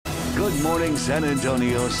Good Morning San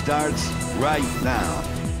Antonio starts right now.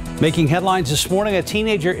 Making headlines this morning, a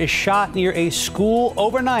teenager is shot near a school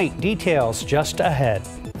overnight. Details just ahead.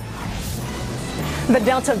 The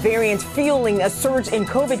Delta variant fueling a surge in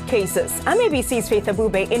COVID cases. I'm ABC's Faith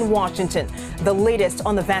Abube in Washington. The latest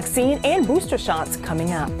on the vaccine and booster shots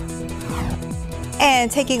coming up. And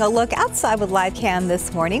taking a look outside with live cam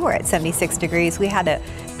this morning, we're at 76 degrees. We had a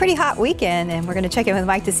pretty hot weekend, and we're going to check in with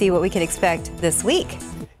Mike to see what we can expect this week.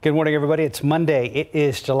 Good morning, everybody. It's Monday. It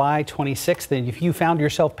is July 26th. And if you found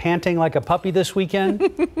yourself panting like a puppy this weekend,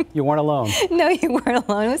 you weren't alone. No, you weren't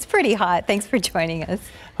alone. It was pretty hot. Thanks for joining us.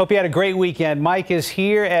 Hope you had a great weekend. Mike is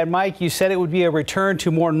here. And Mike, you said it would be a return to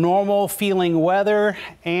more normal feeling weather.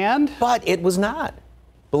 But it was not.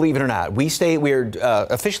 Believe it or not. We're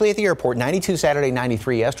officially at the airport. 92 Saturday,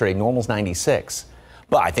 93 yesterday. Normal's 96.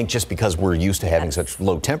 But I think just because we're used to having such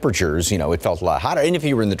low temperatures, it felt a lot hotter. And if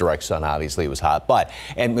you were in the direct sun, obviously it was hot.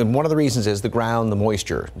 And one of the reasons is the ground, the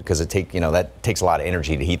moisture, because that takes a lot of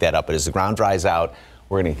energy to heat that up. But as the ground dries out,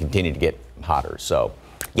 we're going to continue to get hotter. So,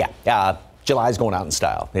 yeah. July's going out in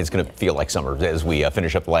style. It's going to feel like summer as we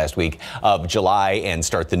finish up the last week of July and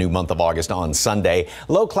start the new month of August on Sunday.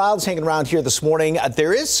 Low clouds hanging around here this morning.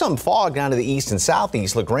 There is some fog down to the east and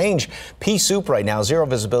southeast. LaGrange, pea soup right now, zero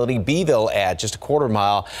visibility. Beeville at just a quarter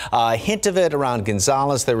mile. Hint of it around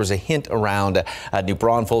Gonzales. There was a hint around New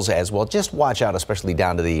Braunfels as well. Just watch out, especially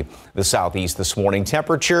down to the southeast this morning.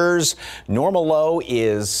 Temperatures, normal low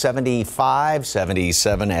is 75,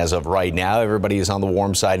 77 as of right now. Everybody is on the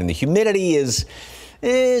warm side, and the humidity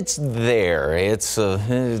it's there. It's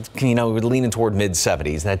we're leaning toward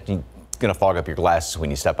mid-70s. That's going to fog up your glasses when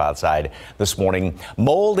you step outside this morning.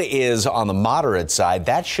 Mold is on the moderate side.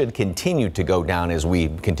 That should continue to go down as we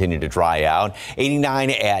continue to dry out.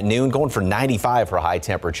 89 at noon, going for 95 for a high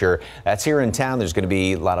temperature. That's here in town. There's going to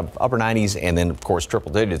be a lot of upper 90s and then, of course,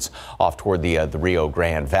 triple digits off toward the Rio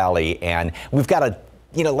Grande Valley. And we've got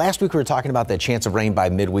last week we were talking about that chance of rain by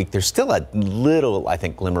midweek. There's still a little, I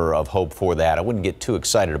think, glimmer of hope for that. I wouldn't get too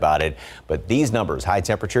excited about it, but these numbers, high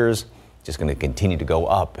temperatures, just going to continue to go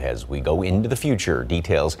up as we go into the future.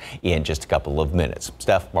 Details in just a couple of minutes.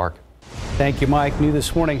 Steph, Mark. Thank you, Mike. New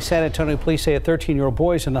this morning, San Antonio police say a 13-year-old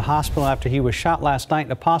boy is in the hospital after he was shot last night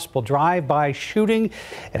in a possible drive-by shooting.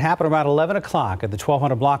 It happened around 11 o'clock at the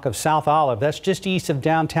 1200 block of South Olive. That's just east of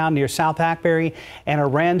downtown near South Hackberry and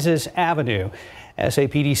Aransas Avenue.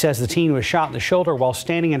 SAPD says the teen was shot in the shoulder while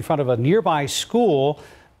standing in front of a nearby school.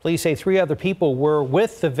 Police say 3 other people were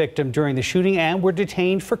with the victim during the shooting and were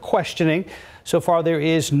detained for questioning. So far, there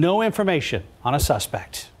is no information on a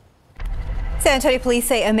suspect. San Antonio police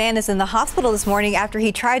say a man is in the hospital this morning after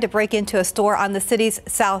he tried to break into a store on the city's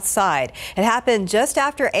south side. It happened just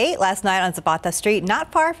after 8 last night on Zapata Street,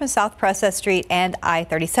 not far from South Presa Street and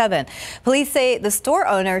I-37. Police say the store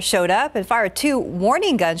owner showed up and fired 2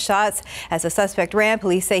 warning gunshots. As the suspect ran,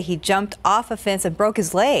 police say he jumped off a fence and broke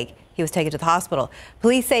his leg. He was taken to the hospital.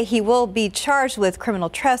 Police say he will be charged with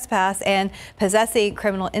criminal trespass and possessing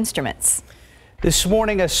criminal instruments. This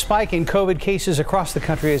morning, a spike in COVID cases across the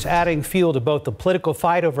country is adding fuel to both the political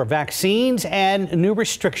fight over vaccines and new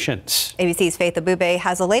restrictions. ABC's Faith Abube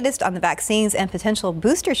has the latest on the vaccines and potential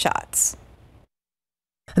booster shots.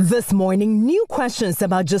 This morning, new questions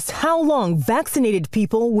about just how long vaccinated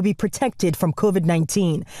people will be protected from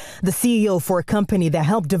COVID-19. The CEO for a company that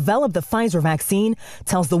helped develop the Pfizer vaccine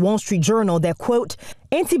tells the Wall Street Journal that, quote,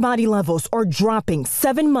 antibody levels are dropping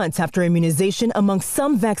 7 months after immunization among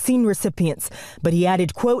some vaccine recipients. But he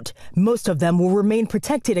added, quote, most of them will remain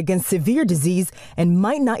protected against severe disease and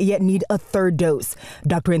might not yet need a 3rd dose.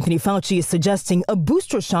 Dr. Anthony Fauci is suggesting a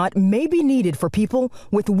booster shot may be needed for people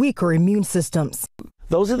with weaker immune systems.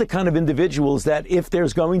 Those are the kind of individuals that if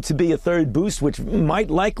there's going to be a 3rd boost, which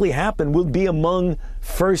might likely happen, will be among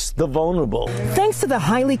first the vulnerable. Thanks to the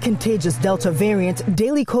highly contagious Delta variant,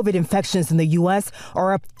 daily COVID infections in the U.S.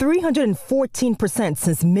 are up 314%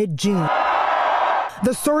 since mid-June.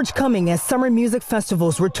 The surge coming as summer music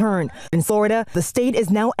festivals return. In Florida, the state is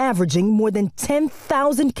now averaging more than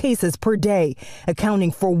 10,000 cases per day,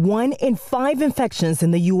 accounting for 1 in 5 infections in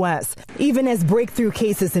the U.S. Even as breakthrough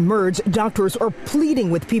cases emerge, doctors are pleading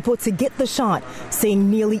with people to get the shot, saying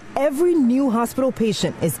nearly every new hospital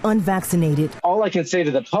patient is unvaccinated. All I can say to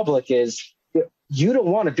the public is, you don't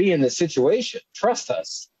want to be in this situation. Trust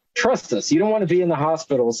us. Trust us. You don't want to be in the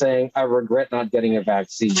hospital saying, I regret not getting a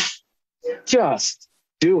vaccine. Just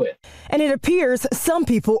do it. And it appears some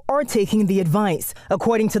people are taking the advice.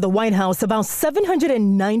 According to the White House, about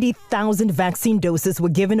 790,000 vaccine doses were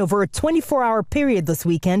given over a 24-hour period this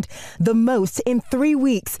weekend, the most in 3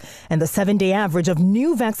 weeks. And the 7-day average of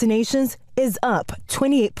new vaccinations is up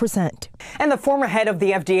 28%. And the former head of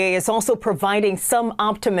the FDA is also providing some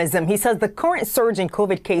optimism. He says the current surge in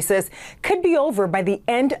COVID cases could be over by the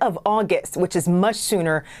end of August, which is much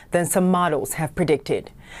sooner than some models have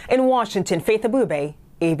predicted. In Washington, Faith Abube,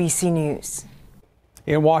 ABC News.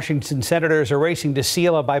 In Washington, senators are racing to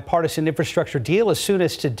seal a bipartisan infrastructure deal as soon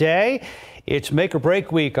as today. It's make or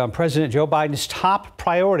break week on President Joe Biden's top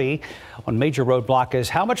priority. One major roadblock is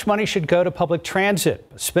how much money should go to public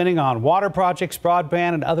transit. Spending on water projects,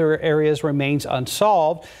 broadband, and other areas remains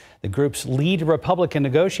unsolved. The group's lead Republican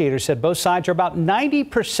negotiator said both sides are about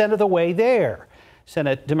 90% of the way there.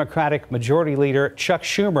 Senate Democratic Majority Leader Chuck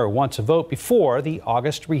Schumer wants a vote before the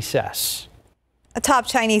August recess. A top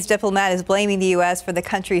Chinese diplomat is blaming the U.S. for the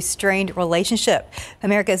country's strained relationship.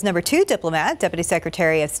 America's #2 diplomat, Deputy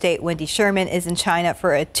Secretary of State Wendy Sherman, is in China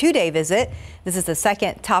for a 2-day visit. This is the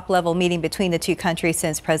second top-level meeting between the two countries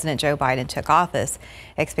since President Joe Biden took office.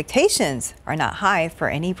 Expectations are not high for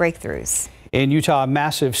any breakthroughs. In Utah, a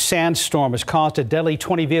massive sandstorm has caused a deadly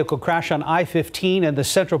 20-vehicle crash on I-15 in the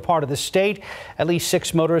central part of the state. At least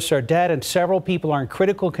 6 motorists are dead and several people are in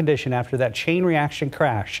critical condition after that chain reaction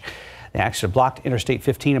crash. The accident blocked Interstate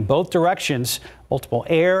 15 in both directions. Multiple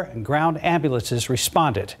air and ground ambulances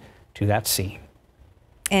responded to that scene.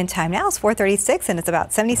 And time now is 4:36 and it's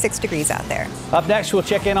about 76 degrees out there. Up next, we'll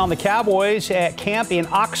check in on the Cowboys at camp in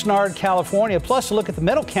Oxnard, California, plus a look at the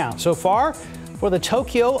medal count so far for the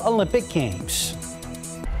Tokyo Olympic Games.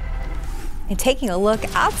 And taking a look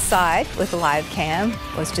outside with a live cam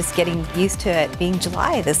was just getting used to it being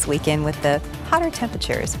July this weekend with the hotter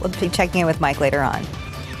temperatures. We'll be checking in with Mike later on.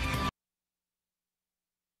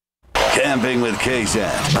 Camping with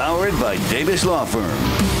KSAT, powered by Davis Law Firm.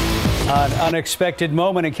 An unexpected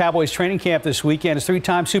moment in Cowboys training camp this weekend as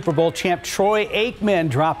 3-time Super Bowl champ Troy Aikman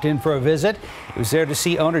dropped in for a visit. He was there to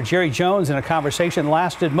see owner Jerry Jones, and a conversation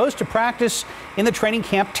lasted most of practice in the training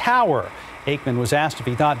camp tower. Aikman was asked if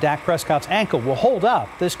he thought Dak Prescott's ankle will hold up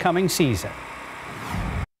this coming season.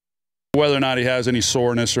 Whether or not he has any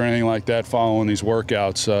soreness or anything like that following these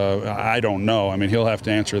workouts, I don't know. I mean, he'll have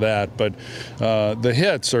to answer that. But the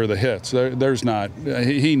hits are the hits. There's not.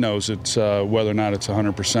 He knows it's whether or not it's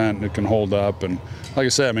 100% and it can hold up. And like I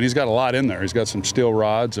said, I mean, he's got a lot in there. He's got some steel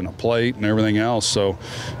rods and a plate and everything else. So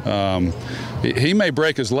he may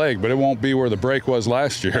break his leg, but it won't be where the break was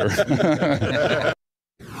last year.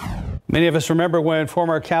 Many of us remember when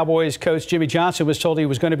former Cowboys coach Jimmy Johnson was told he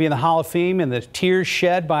was going to be in the Hall of Fame, and the tears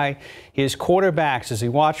shed by his quarterbacks as he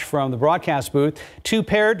watched from the broadcast booth. Two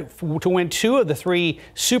paired to win 2 of the 3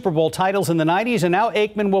 Super Bowl titles in the 90s, and now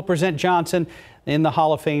Aikman will present Johnson in the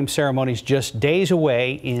Hall of Fame ceremonies just days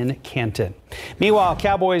away in Canton. Meanwhile,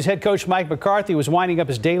 Cowboys head coach Mike McCarthy was winding up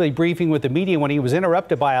his daily briefing with the media when he was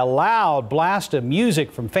interrupted by a loud blast of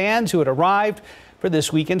music from fans who had arrived for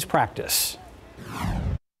this weekend's practice.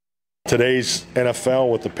 Today's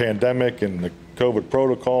NFL with the pandemic and the COVID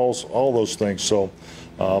protocols, all those things. So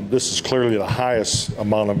this is clearly the highest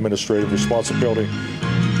amount of administrative responsibility.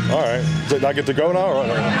 All right, did I get to go now? All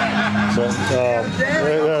right. So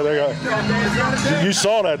you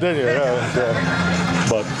saw that, didn't you?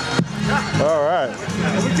 But all right.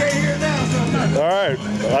 All right,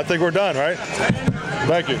 I think we're done, right?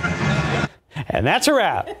 Thank you. And that's a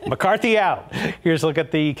wrap. McCarthy out. Here's a look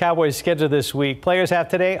at the Cowboys' schedule this week. Players have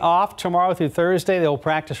today off. Tomorrow through Thursday, they'll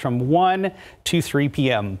practice from 1 to 3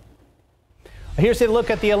 p.m. Here's a look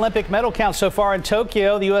at the Olympic medal count so far in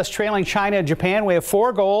Tokyo. The U.S. trailing China and Japan. We have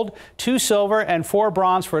 4 gold, 2 silver, and 4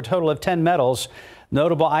 bronze for a total of 10 medals.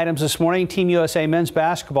 Notable items this morning. Team USA men's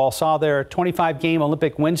basketball saw their 25-game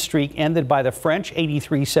Olympic win streak ended by the French,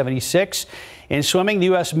 83-76. In swimming, the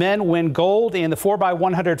U.S. men win gold in the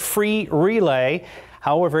 4x100 free relay.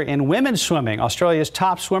 However, in women's swimming, Australia's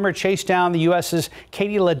top swimmer chased down the U.S.'s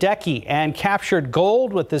Katie Ledecky and captured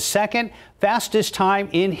gold with the 2nd fastest time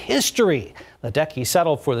in history. Ledecky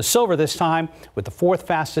settled for the silver this time with the 4th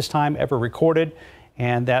fastest time ever recorded.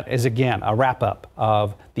 And that is, again, a wrap-up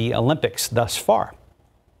of the Olympics thus far.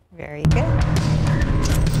 Very good.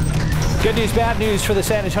 Good news, bad news for the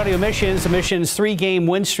San Antonio Missions. The Missions' 3-game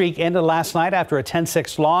win streak ended last night after a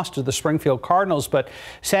 10-6 loss to the Springfield Cardinals, but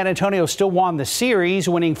San Antonio still won the series,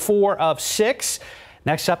 winning 4 of 6.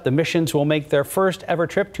 Next up, the Missions will make their first ever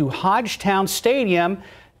trip to Hodgetown Stadium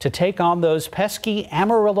to take on those pesky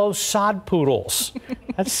Amarillo sod poodles.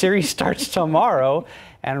 That series starts tomorrow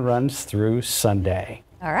and runs through Sunday.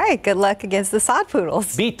 All right, good luck against the sod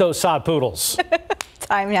poodles. Beat those sod poodles.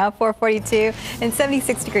 time now, 4:42 and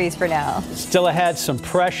 76 degrees for now. Still ahead, some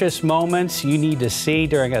precious moments you need to see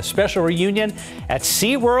during a special reunion at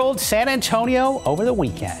SeaWorld San Antonio over the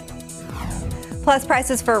weekend. Plus,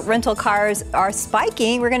 prices for rental cars are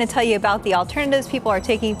spiking. We're going to tell you about the alternatives people are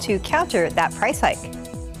taking to counter that price hike.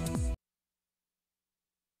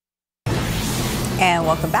 And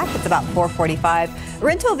welcome back. It's about 4:45.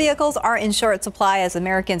 Rental vehicles are in short supply as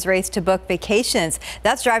Americans race to book vacations.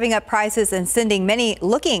 That's driving up prices and sending many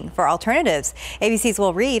looking for alternatives. ABC's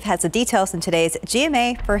Will Reeve has the details in today's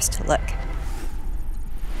GMA First Look.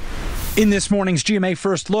 In this morning's GMA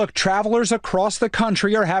First Look, travelers across the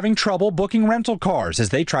country are having trouble booking rental cars as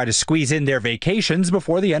they try to squeeze in their vacations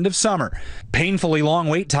before the end of summer. Painfully long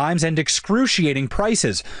wait times and excruciating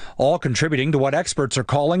prices, all contributing to what experts are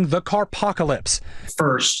calling the carpocalypse.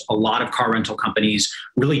 First, a lot of car rental companies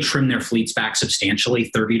really trimmed their fleets back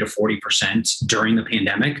substantially, 30 to 40% during the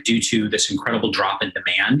pandemic due to this incredible drop in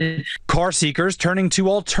demand. Car seekers turning to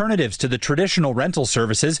alternatives to the traditional rental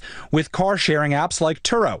services with car sharing apps like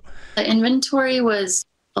Turo. The inventory was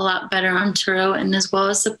a lot better on Turo, and as well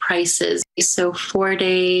as the prices. So 4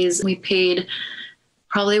 days, we paid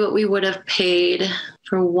probably what we would have paid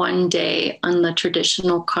for 1 day on the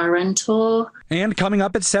traditional car rental. And coming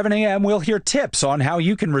up at 7 a.m., we'll hear tips on how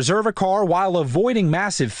you can reserve a car while avoiding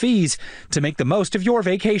massive fees to make the most of your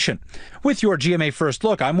vacation. With your GMA First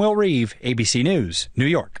Look, I'm Will Reeve, ABC News, New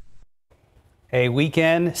York. A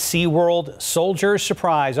weekend SeaWorld soldier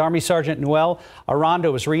surprise. Army Sergeant Noel Aranda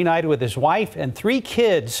was reunited with his wife and 3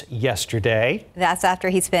 kids yesterday. That's after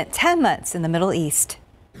he spent 10 months in the Middle East.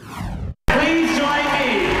 Please join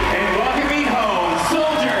me in welcoming home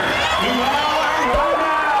Soldier Noel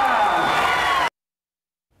Aranda.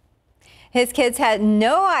 His kids had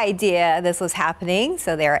no idea this was happening,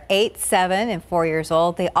 so they are 8, 7, and 4 years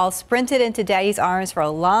old. They all sprinted into Daddy's arms for a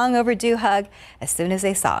long overdue hug as soon as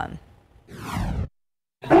they saw him.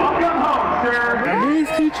 Welcome home, sir. I miss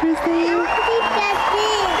you, Tristan.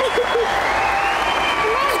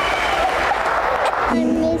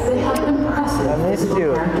 I missed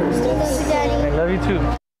you. I love you too.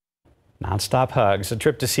 Nonstop hugs. A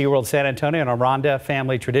trip to SeaWorld San Antonio, an Aranda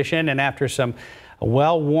family tradition, and after some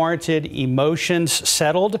well-warranted emotions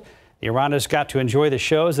settled, the Arandas got to enjoy the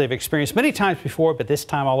shows they've experienced many times before, but this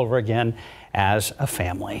time all over again as a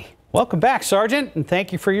family. Welcome back, Sergeant, and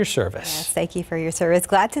thank you for your service. Yes, thank you for your service.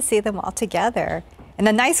 Glad to see them all together. And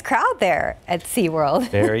a nice crowd there at SeaWorld.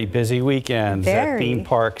 Very busy weekends at theme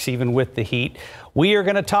parks, even with the heat. We are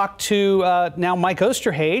going to talk to now Mike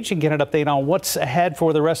Osterhage and get an update on what's ahead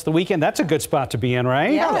for the rest of the weekend. That's a good spot to be in,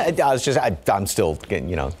 right? Yeah, I'm still getting,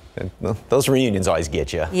 you know, those reunions always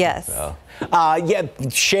get you. Yes. So, yeah,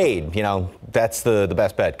 shade, you know, that's the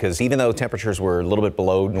best bet, because even though temperatures were a little bit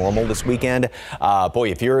below normal this weekend, boy,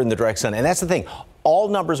 if you're in the direct sun, and that's the thing, all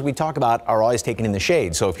numbers we talk about are always taken in the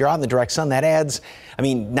shade. So if you're out in the direct sun, that adds, I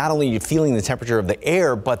mean, not only are you feeling the temperature of the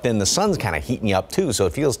air, but then the sun's kind of heating you up too. So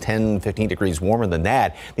it feels 10, 15 degrees warmer than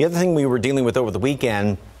that. The other thing we were dealing with over the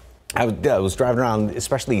weekend, I was driving around,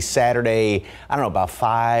 especially Saturday, I don't know, about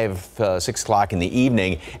 5, 6 o'clock in the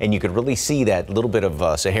evening, and you could really see that little bit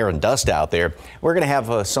of Saharan dust out there. We're going to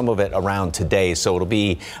have some of it around today, so it'll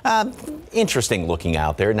be interesting looking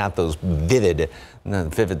out there. Not those vivid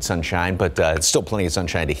sunshine, but still plenty of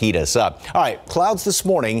sunshine to heat us up. All right, clouds this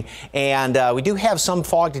morning, and we do have some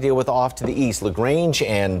fog to deal with off to the east, LaGrange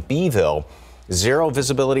and Beeville. Zero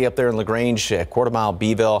visibility up there in LaGrange, quarter-mile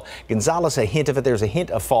Beeville. Gonzales, a hint of it. There's a hint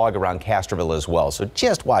of fog around Castroville as well. So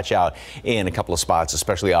just watch out in a couple of spots,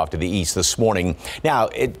 especially off to the east this morning. Now,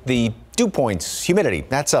 the dew points, humidity,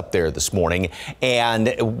 that's up there this morning.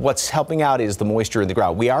 And what's helping out is the moisture in the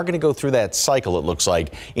ground. We are going to go through that cycle, it looks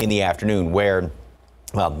like, in the afternoon where,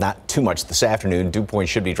 well, not too much this afternoon. Dew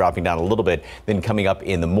points should be dropping down a little bit, then coming up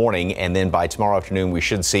in the morning. And then by tomorrow afternoon, we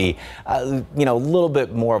should see, you know, a little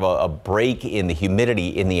bit more of a break in the humidity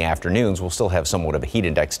in the afternoons. We'll still have somewhat of a heat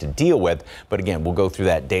index to deal with. But again, we'll go through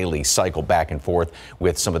that daily cycle back and forth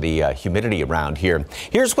with some of the humidity around here.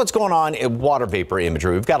 Here's what's going on in water vapor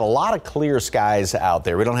imagery. We've got a lot of clear skies out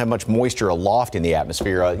there. We don't have much moisture aloft in the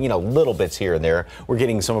atmosphere, you know, little bits here and there. We're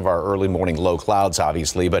getting some of our early morning low clouds,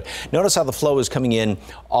 obviously. But notice how the flow is coming in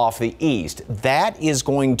off the east. That is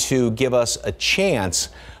going to give us a chance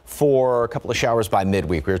for a couple of showers by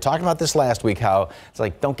midweek. We were talking about this last week, how it's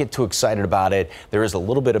like, don't get too excited about it. There is a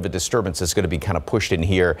little bit of a disturbance that's going to be kind of pushed in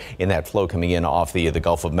here in that flow coming in off the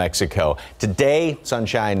Gulf of Mexico. Today,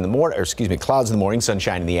 sunshine in the morning, or excuse me, clouds in the morning,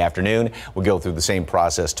 sunshine in the afternoon. We'll go through the same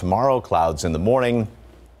process tomorrow, clouds in the morning.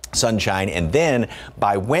 sunshine, and then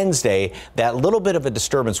by Wednesday that little bit of a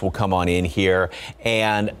disturbance will come on in here,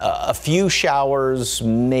 and a few showers,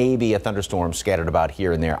 maybe a thunderstorm scattered about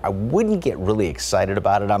here and there. I wouldn't get really excited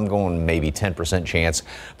about it. I'm going maybe 10% chance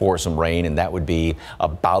for some rain, and that would be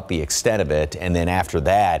about the extent of it. And then after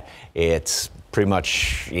that, it's pretty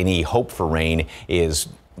much any hope for rain is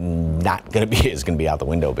going to be out the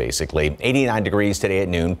window, basically. 89 degrees today at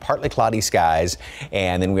noon, partly cloudy skies,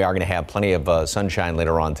 and then we are going to have plenty of sunshine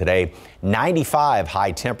later on today. 95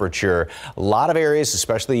 high temperature. A lot of areas,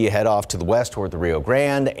 especially you head off to the west toward the Rio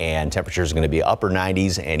Grande, and temperatures are going to be upper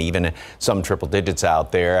 90s and even some triple digits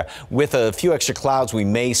out there. With a few extra clouds, we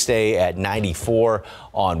may stay at 94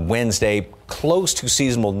 on Wednesday, close to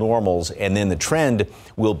seasonal normals, and then the trend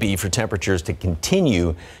will be for temperatures to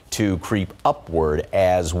continue to creep upward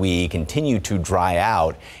as we continue to dry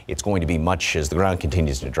out. It's going to be as the ground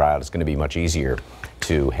continues to dry out, it's going to be much easier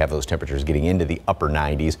to have those temperatures getting into the upper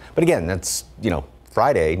 90s. But again, that's,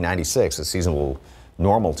 Friday, 96, a seasonal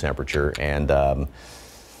normal temperature, and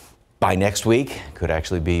by next week could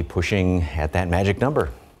actually be pushing at that magic number.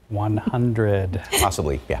 100.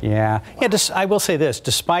 Possibly, yeah. Yeah. I will say this,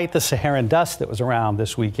 despite the Saharan dust that was around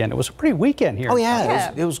this weekend, it was a pretty weekend here. Oh,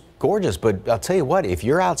 yeah. It was gorgeous. But I'll tell you what, if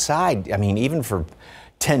you're outside, I mean, even for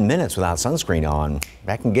 10 minutes without sunscreen on,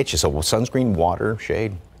 that can get you. So sunscreen, water,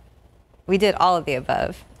 shade. We did all of the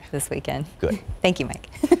above this weekend. Good. Thank you, Mike.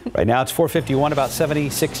 Right now it's 4:51, about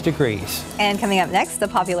 76 degrees. And coming up next, the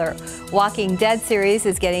popular Walking Dead series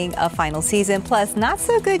is getting a final season. Plus, not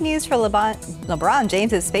so good news for LeBron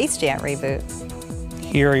James' Space Jam reboot.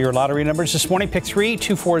 Here are your lottery numbers this morning. Pick 3,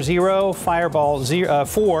 240, Fireball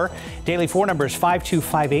 4. Daily 4 numbers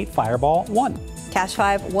 5258, Fireball 1. Cash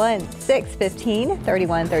 5, 1, 6, 15,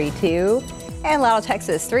 31, 32. And Lotto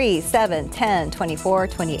Texas 3, 7, 10, 24,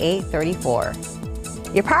 28, 34.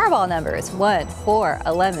 Your Powerball numbers 1, 4,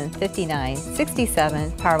 11, 59,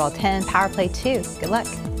 67, Powerball 10, Power Play 2. Good luck.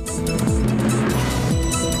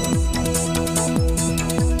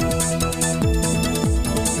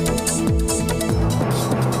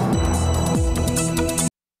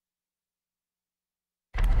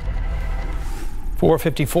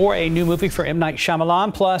 .454, a new movie for M. Night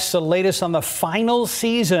Shyamalan, plus the latest on the final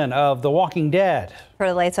season of The Walking Dead. For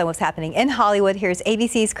the latest on what's happening in Hollywood, here's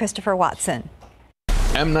ABC's Christopher Watson.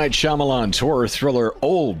 M. Night Shyamalan's horror thriller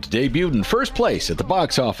Old debuted in first place at the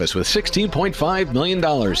box office with $16.5 million.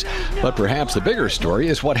 But perhaps the bigger story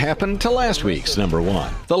is what happened to last week's number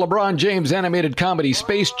one. The LeBron James animated comedy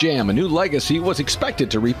Space Jam: A New Legacy was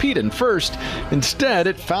expected to repeat in first. Instead,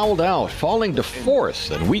 it fouled out, falling to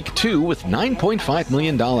fourth in week 2 with $9.5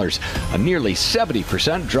 million, a nearly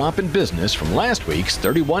 70% drop in business from last week's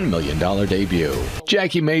 $31 million debut.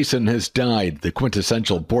 Jackie Mason has died. The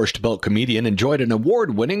quintessential Borscht Belt comedian enjoyed an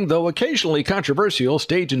award-winning, though occasionally controversial,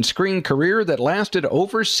 stage and screen career that lasted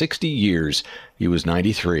over 60 years. He was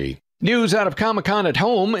 93. News out of Comic-Con at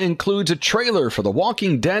home includes a trailer for The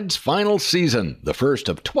Walking Dead's final season. The first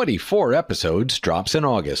of 24 episodes drops in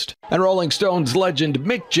August. And Rolling Stones legend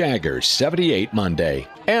Mick Jagger, 78 Monday.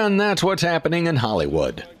 And that's what's happening in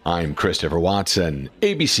Hollywood. I'm Christopher Watson,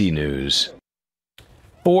 ABC News.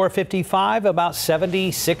 4:55, about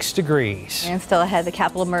 76 degrees. And still ahead, the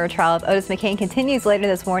capital murder trial of Otis McCain continues later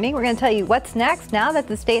this morning. We're going to tell you what's next now that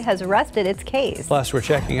the state has arrested its case. Plus, we're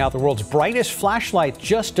checking out the world's brightest flashlight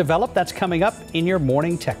just developed. That's coming up in your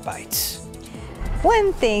Morning Tech Bites.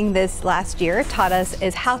 One thing this last year taught us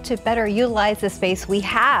is how to better utilize the space we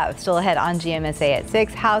have. Still ahead on GMSA at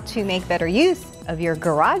 6, how to make better use of your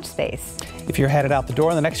garage space. If you're headed out the door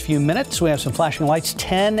in the next few minutes, we have some flashing lights,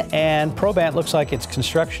 10 and Probant. Looks like it's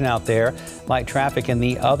construction out there. Light traffic in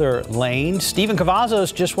the other lane. Stephen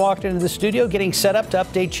Cavazos just walked into the studio getting set up to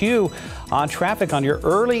update you on traffic on your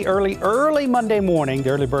early Monday morning. The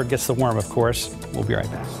early bird gets the worm, of course. We'll be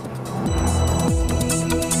right back.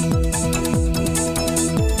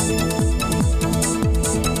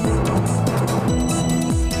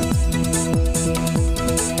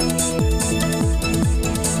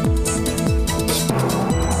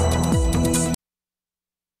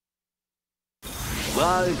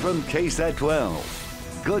 Live from KSAT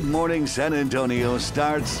 12. Good Morning San Antonio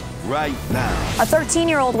starts right now. A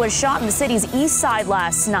 13-year-old was shot in the city's east side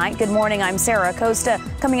last night. Good morning, I'm Sarah Acosta.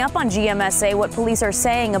 Coming up on GMSA, what police are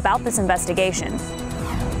saying about this investigation.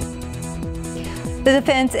 The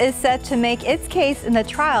defense is set to make its case in the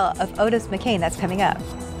trial of Otis McCain. That's coming up.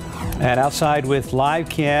 And outside with live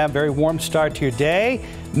cam, very warm start to your day.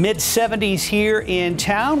 Mid-70s here in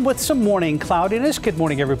town with some morning cloudiness. Good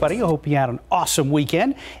morning, everybody. I hope you had an awesome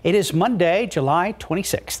weekend. It is Monday, July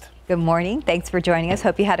 26th. Good morning. Thanks for joining us.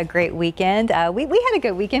 Hope you had a great weekend. We had a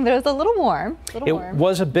good weekend, but it was a little warm. It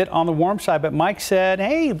was a bit on the warm side, but Mike said,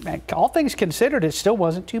 hey, all things considered, it still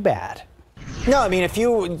wasn't too bad. No, I mean,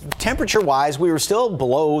 temperature-wise, we were still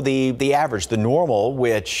below the average, the normal,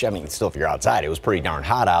 which, I mean, still if you're outside, it was pretty darn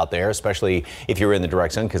hot out there, especially if you were in the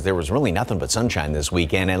direct sun, because there was really nothing but sunshine this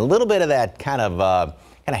weekend, and a little bit of that kind of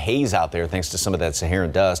haze out there thanks to some of that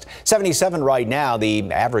Saharan dust. 77 right now. The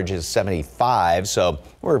average is 75, so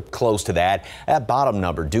we're close to that. That bottom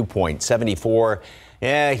number, dew point, 74.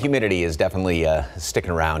 Yeah, humidity is definitely sticking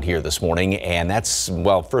around here this morning, and that's,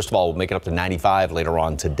 well, first of all, we'll make it up to 95 later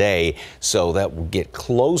on today, so that will get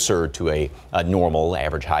closer to a normal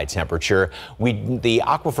average high temperature. The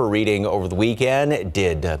aquifer reading over the weekend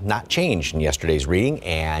did not change in yesterday's reading,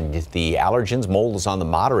 and the allergens, mold is on the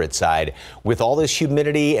moderate side. With all this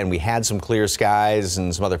humidity, and we had some clear skies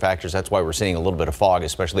and some other factors, that's why we're seeing a little bit of fog,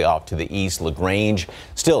 especially off to the east. LaGrange,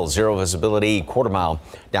 still zero visibility, quarter mile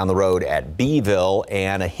down the road at Beeville,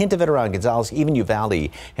 and a hint of it around Gonzales. Even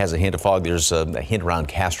Uvalde has a hint of fog. There's a hint around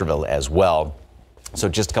Castroville as well. So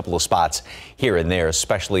just a couple of spots here and there,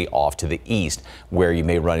 especially off to the east, where you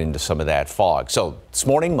may run into some of that fog. So this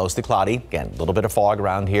morning, mostly cloudy. Again, a little bit of fog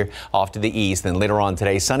around here off to the east. Then later on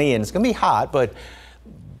today, sunny, and it's going to be hot, but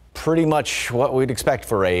pretty much what we'd expect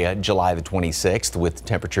for a July the 26th, with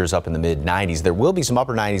temperatures up in the mid-90s. There will be some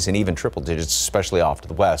upper 90s and even triple digits, especially off to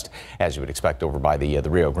the west, as you would expect over by the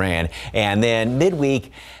Rio Grande. And then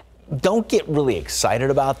midweek, don't get really excited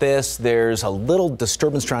about this. There's a little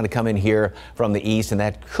disturbance trying to come in here from the east, and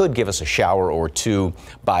that could give us a shower or two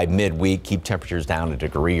by midweek, keep temperatures down a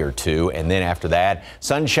degree or two. And then after that,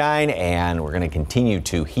 sunshine, and we're going to continue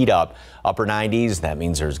to heat up. Upper 90s. That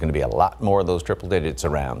means there's going to be a lot more of those triple digits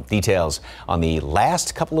around. Details on the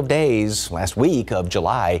last couple of days, last week of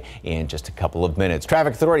July, in just a couple of minutes.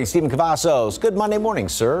 Traffic Authority, Stephen Cavazos. Good Monday morning,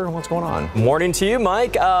 sir. What's going on? Morning to you,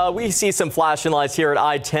 Mike. We see some flashing lights here at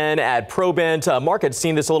I-10 at Probent. Mark had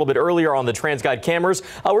seen this a little bit earlier on the TransGuide cameras.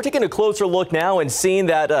 We're taking a closer look now and seeing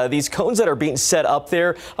that these cones that are being set up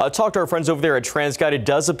there. Talked to our friends over there at TransGuide. It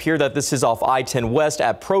does appear that this is off I-10 West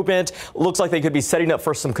at Probent. Looks like they could be setting up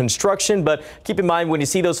for some construction. But keep in mind, when you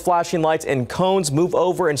see those flashing lights and cones, move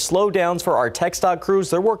over and slow downs for our tech stock crews.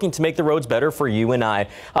 They're working to make the roads better for you and I.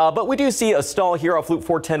 But we do see a stall here off Loop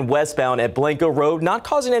 410 westbound at Blanco Road, not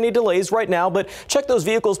causing any delays right now, but check those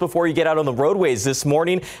vehicles before you get out on the roadways this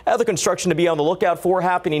morning. Other construction to be on the lookout for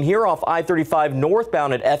happening here off I-35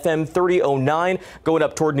 northbound at FM 3009, going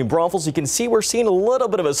up toward New Braunfels. You can see we're seeing a little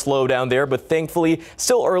bit of a slowdown there, but thankfully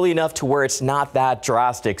still early enough to where it's not that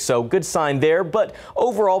drastic. So good sign there, but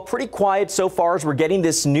overall pretty quiet so far as we're getting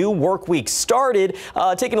this new work week started.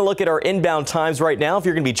 Taking a look at our inbound times right now. If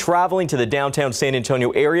you're going to be traveling to the downtown San Antonio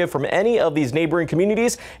area from any of these neighboring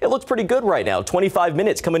communities, it looks pretty good right now. 25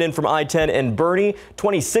 minutes coming in from I-10 and Bernie,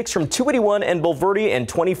 26 from 281 and Bulverde, and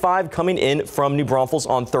 25 coming in from New Braunfels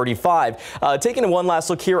on 35. Taking one last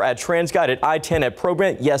look here at TransGuide at I-10 at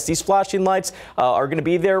Probent. Yes, these flashing lights are going to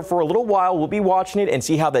be there for a little while. We'll be watching it and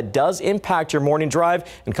see how that does impact your morning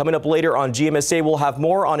drive. And coming up later on GMSA, we'll have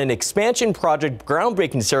more on an expansion project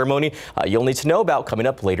groundbreaking ceremony you'll need to know about coming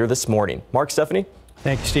up later this morning. Mark, Stephanie.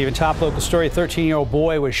 Thank you, Stephen. Top local story, a 13-year-old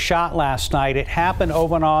boy was shot last night. It happened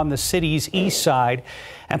over on the city's east side.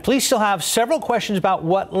 And police still have several questions about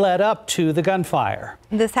what led up to the gunfire.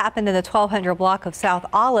 This happened in the 1200 block of South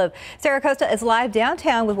Olive. Sarah Costa is live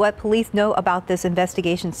downtown with what police know about this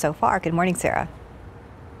investigation so far. Good morning, Sarah.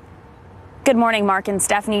 Good morning, Mark and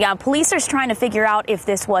Stephanie. Police are trying to figure out if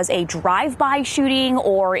this was a drive-by shooting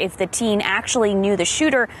or if the teen actually knew the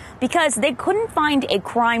shooter, because they couldn't find a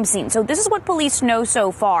crime scene. So this is what police know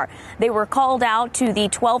so far. They were called out to the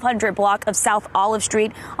 1200 block of South Olive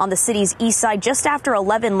Street on the city's east side just after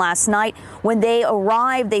 11 last night. When they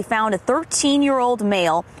arrived, they found a 13-year-old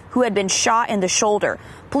male who had been shot in the shoulder.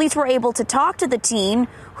 Police were able to talk to the teen,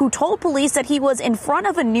 who told police that he was in front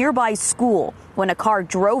of a nearby school when a car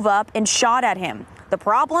drove up and shot at him. The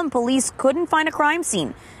problem? Police couldn't find a crime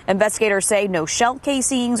scene. Investigators say no shell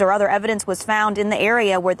casings or other evidence was found in the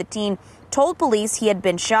area where the teen told police he had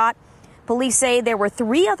been shot. Police say there were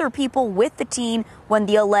 3 other people with the teen when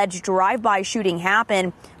the alleged drive-by shooting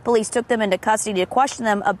happened. Police took them into custody to question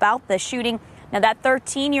them about the shooting. Now, that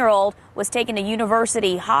 13-year-old was taken to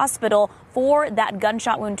University Hospital for that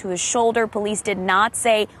gunshot wound to his shoulder. Police did not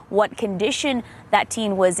say what condition that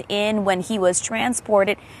teen was in when he was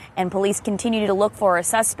transported, and police continue to look for a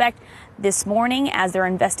suspect this morning as their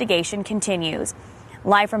investigation continues.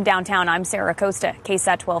 Live from downtown, I'm Sarah Costa,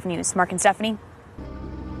 KSAT 12 News. Mark and Stephanie.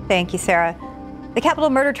 Thank you, Sarah. The capital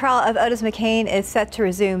murder trial of Otis McCain is set to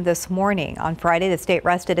resume this morning. On Friday, the state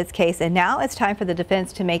rested its case, and now it's time for the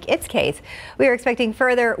defense to make its case. We are expecting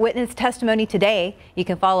further witness testimony today. You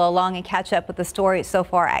can follow along and catch up with the story so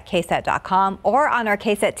far at KSAT.com or on our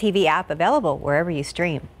KSAT TV app, available wherever you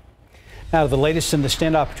stream. Now, the latest in the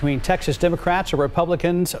standoff between Texas Democrats and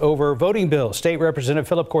Republicans over voting bills. State Representative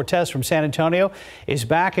Philip Cortez from San Antonio is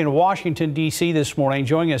back in Washington, D.C. this morning,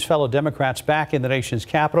 joining his fellow Democrats back in the nation's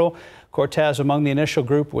capital. Cortez among the initial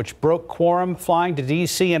group which broke quorum, flying to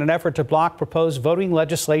D.C. in an effort to block proposed voting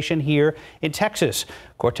legislation here in Texas.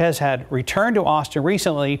 Cortez had returned to Austin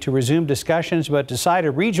recently to resume discussions, but decided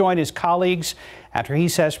to rejoin his colleagues after he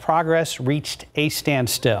says progress reached a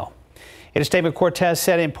standstill. In a statement, Cortez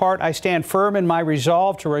said, in part, I stand firm in my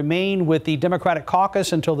resolve to remain with the Democratic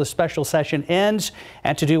caucus until the special session ends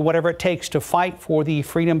and to do whatever it takes to fight for the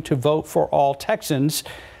freedom to vote for all Texans.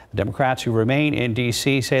 The Democrats who remain in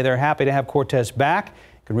D.C. say they're happy to have Cortez back.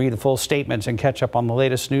 You can read the full statements and catch up on the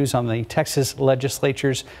latest news on the Texas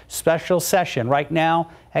legislature's special session right now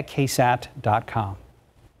at KSAT.com.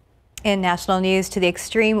 In national news, to the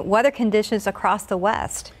extreme weather conditions across the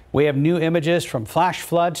West. We have new images from flash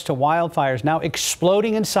floods to wildfires now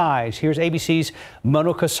exploding in size. Here's ABC's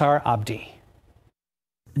Mona Kassar Abdi.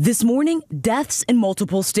 This morning, deaths in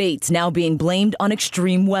multiple states now being blamed on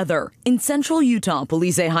extreme weather. In central Utah,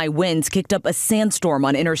 police say high winds kicked up a sandstorm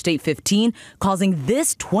on Interstate 15, causing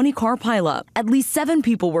this 20-car pileup. At least 7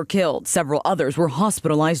 people were killed. Several others were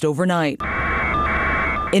hospitalized overnight.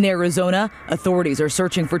 In Arizona, authorities are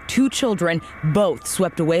searching for 2 children, both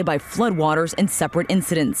swept away by floodwaters in separate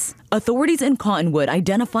incidents. Authorities in Cottonwood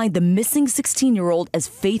identified the missing 16-year-old as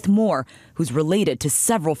Faith Moore, who's related to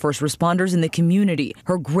several first responders in the community.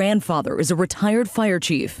 Her grandfather is a retired fire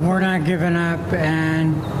chief. We're not giving up,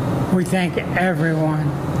 and we thank everyone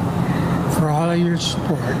for all of your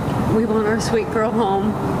support. We want our sweet girl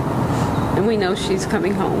home, and we know she's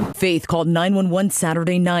coming home. Faith called 911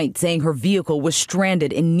 Saturday night, saying her vehicle was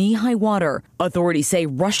stranded in knee-high water. Authorities say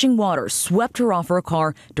rushing water swept her off her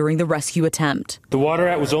car during the rescue attempt. The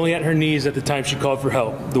water was only at her knees at the time she called for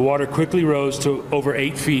help. The water quickly rose to over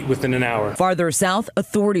 8 feet within an hour. Farther south,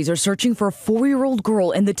 authorities are searching for a 4-year-old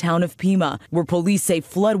girl in the town of Pima, where police say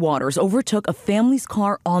floodwaters overtook a family's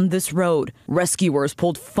car on this road. Rescuers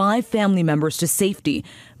pulled 5 family members to safety,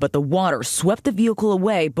 but the water swept the vehicle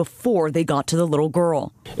away before they got to the little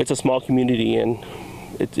girl. It's a small community, and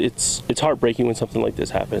it's heartbreaking when something like this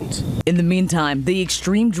happens. In the meantime, the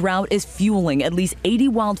extreme drought is fueling at least 80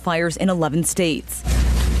 wildfires in 11 states.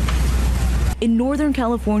 In Northern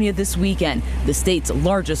California this weekend, the state's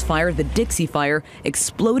largest fire, the Dixie Fire,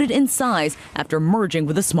 exploded in size after merging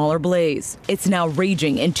with a smaller blaze. It's now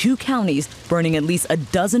raging in 2 counties, burning at least a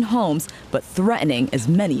dozen homes, but threatening as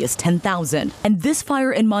many as 10,000. And this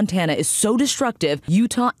fire in Montana is so destructive,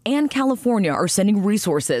 Utah and California are sending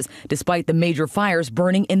resources, despite the major fires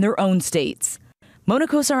burning in their own states. Mona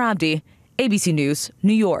Kassar Abdi, ABC News,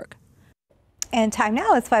 New York. And time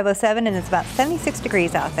now is 5:07, and it's about 76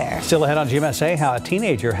 degrees out there. Still ahead on GMSA, how a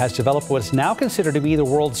teenager has developed what is now considered to be the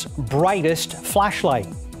world's brightest flashlight.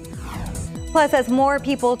 Plus, as more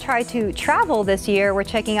people try to travel this year, we're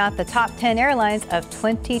checking out the top 10 airlines of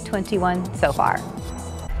 2021 so far.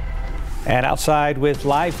 And outside with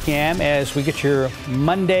live cam as we get your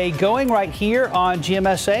Monday going right here on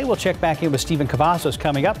GMSA. We'll check back in with Stephen Cavazos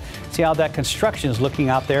coming up, see how that construction is looking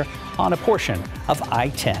out there on a portion of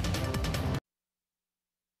I-10.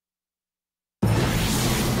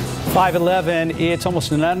 5:11, it's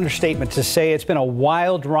almost an understatement to say it's been a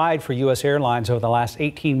wild ride for U.S. airlines over the last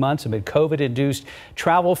 18 months amid COVID-induced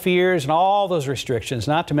travel fears and all those restrictions,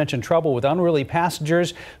 not to mention trouble with unruly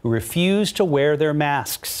passengers who refuse to wear their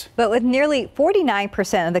masks. But with nearly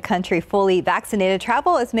 49% of the country fully vaccinated,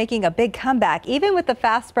 travel is making a big comeback, even with the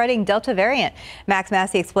fast-spreading Delta variant. Max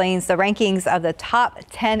Massey explains the rankings of the top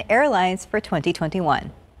 10 airlines for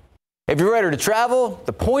 2021. If you're ready to travel,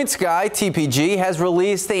 the Points Guy, TPG, has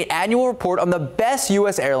released the annual report on the best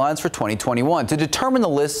U.S. airlines for 2021. To determine the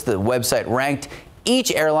list, the website ranked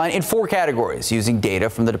each airline in 4 categories using data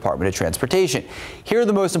from the Department of Transportation. Here are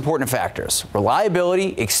the most important factors: reliability,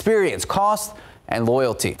 experience, cost, and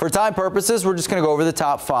loyalty. For time purposes, we're just going to go over the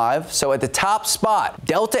top 5. So at the top spot,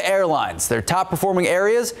 Delta Airlines. Their top performing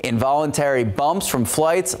areas: involuntary bumps from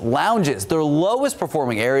flights, lounges. Their lowest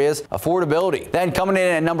performing areas: affordability. Then coming in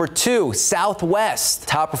at number 2, Southwest.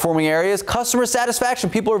 Top performing areas: customer satisfaction.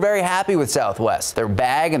 People are very happy with Southwest. Their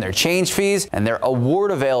bag and their change fees, and their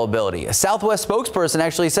award availability. A Southwest spokesperson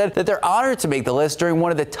actually said that they're honored to make the list during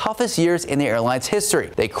one of the toughest years in the airline's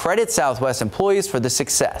history. They credit Southwest employees for the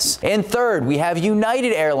success. In third, we have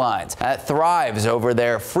United Airlines that thrives over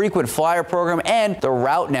their frequent flyer program and the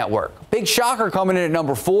route network. Big shocker coming in at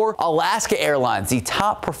number 4, Alaska Airlines, the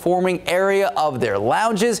top performing area of their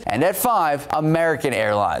lounges. And at 5, American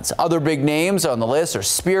Airlines. Other big names on the list are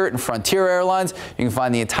Spirit and Frontier Airlines. You can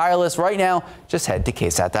find the entire list right now. Just head to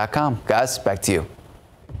KSAT.com. Guys, back to you.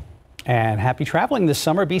 And happy traveling this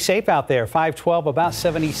summer. Be safe out there. 512, about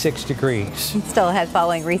 76 degrees. Still ahead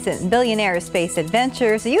following recent billionaire space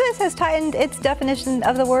adventures. The U.S. has tightened its definition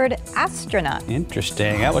of the word astronaut.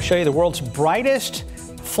 Interesting. I will show you the world's brightest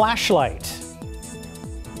flashlight.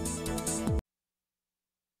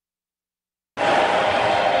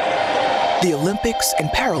 The Olympics and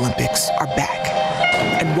Paralympics are back.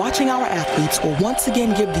 And watching our athletes will once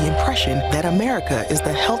again give the impression that America is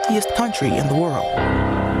the healthiest country in the world.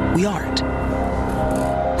 We aren't,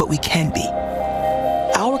 but we can be.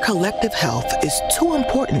 Our collective health is too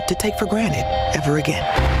important to take for granted ever again.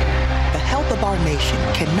 The health of our nation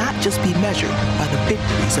cannot just be measured by the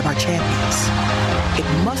victories of our champions. It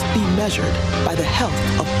must be measured by the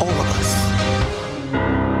health of all of us.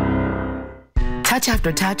 Touch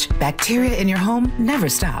after touch, bacteria in your home never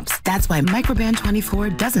stops. That's why Microban 24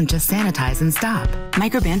 doesn't just sanitize and stop.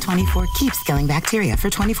 Microban 24 keeps killing bacteria for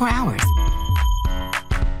 24 hours.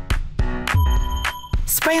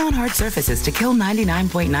 Spray on hard surfaces to kill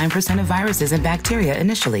 99.9% of viruses and bacteria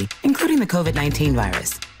initially, including the COVID-19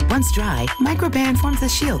 virus. Once dry, Microban forms a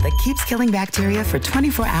shield that keeps killing bacteria for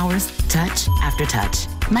 24 hours, touch after touch.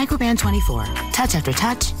 Microban 24. Touch after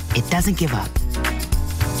touch, it doesn't give up.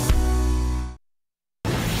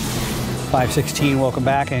 516, welcome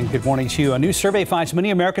back and good morning to you. A new survey finds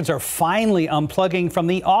many Americans are finally unplugging from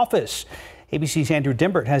the office. ABC's Andrew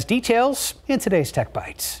Dimbert has details in today's Tech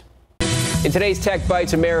Bites. In today's Tech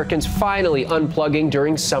Bites, Americans finally unplugging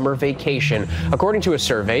during summer vacation. According to a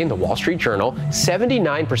survey in the Wall Street Journal,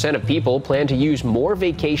 79% of people plan to use more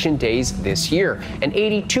vacation days this year, and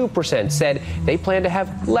 82% said they plan to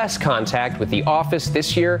have less contact with the office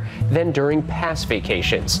this year than during past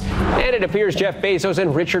vacations. And it appears Jeff Bezos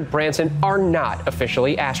and Richard Branson are not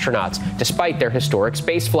officially astronauts, despite their historic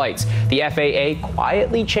space flights. The FAA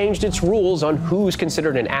quietly changed its rules on who's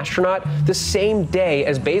considered an astronaut the same day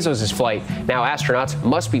as Bezos' flight. Now, astronauts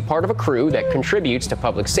must be part of a crew that contributes to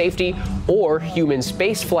public safety or human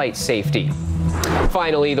spaceflight safety.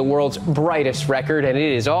 Finally, the world's brightest record, and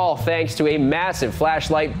it is all thanks to a massive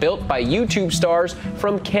flashlight built by YouTube stars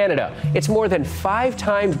from Canada. It's more than 5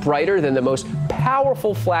 times brighter than the most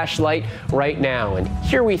powerful flashlight right now. And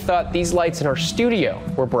here we thought these lights in our studio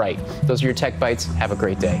were bright. Those are your Tech Bites. Have a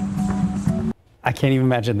great day. I can't even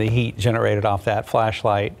imagine the heat generated off that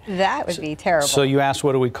flashlight. That would be terrible. So you asked,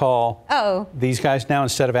 what do we call these guys now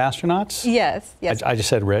instead of astronauts? Yes. I just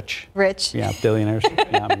said rich. Rich. Yeah, billionaires.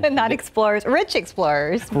 Yeah, not explorers, rich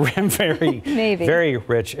explorers. Very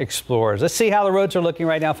rich explorers. Let's see how the roads are looking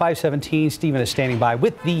right now. 517, Stephen is standing by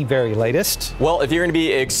with the very latest. Well, if you're going to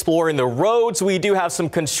be exploring the roads, we do have some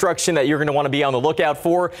construction that you're going to want to be on the lookout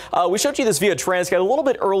for. We showed you this via Transcat a little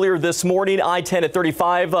bit earlier this morning. I-10 at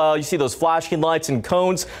 35, you see those flashing lights and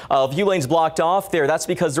cones, view lanes blocked off there. That's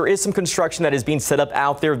because there is some construction that is being set up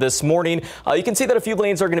out there this morning. You can see that a few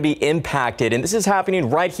lanes are going to be impacted, and this is happening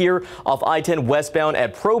right here off I-10 westbound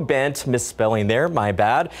at Probent. Misspelling there, my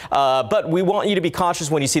bad. But we want you to be cautious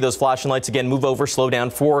when you see those flashing lights. Again, move over, slow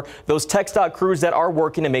down for those TxDOT crews that are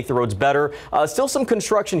working to make the roads better. Still some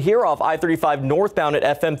construction here off I-35 northbound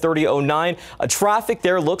at FM 3009. Traffic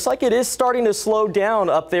there looks like it is starting to slow down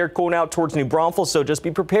up there going out towards New Braunfels, so just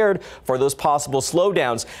be prepared for those possible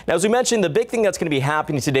slowdowns. Now, as we mentioned, the big thing that's going to be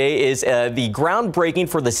happening today is the groundbreaking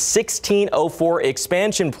for the 1604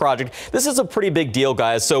 expansion project. This is a pretty big deal,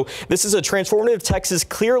 guys. So this is a transformative Texas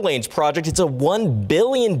Clear Lanes project. It's a $1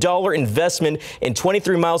 billion investment in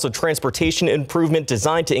 23 miles of transportation improvement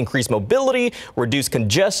designed to increase mobility, reduce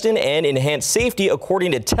congestion, and enhance safety,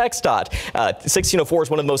 according to TxDOT. 1604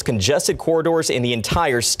 is one of the most congested corridors in the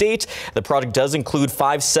entire state. The project does include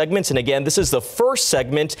 5 segments, and again, this is the first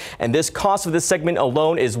segment, and this cost of this segment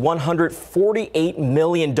alone is $148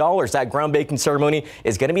 million. That groundbreaking ceremony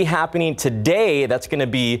is going to be happening today. That's going to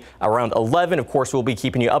be around 11. Of course, we'll be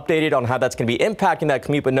keeping you updated on how that's going to be impacting that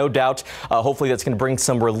commute, but no doubt, hopefully that's going to bring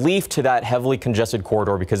some relief to that heavily congested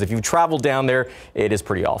corridor, because if you've traveled down there, it is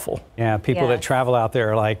pretty awful. Yeah, people that travel out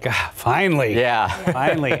there are like, finally. Yeah.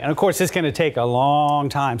 Finally. And of course, it's going to take a long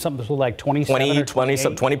time. Something like 20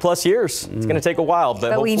 plus years. It's going to take a while,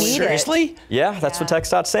 but we need seriously? Yeah, that's what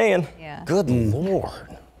TxDOT's saying. Yeah. Good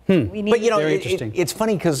Lord. But you know, it's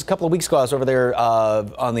funny because a couple of weeks ago I was over there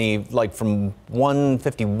on the from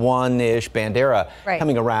 151-ish Bandera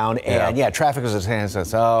coming around, and traffic was at standstill.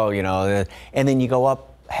 So and then you go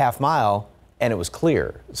up half mile, and it was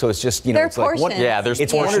clear. So it's just, you know, There are it's like one, Yeah, there's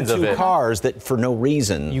it's one or portions of two it. cars that for no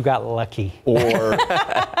reason. You got lucky. Or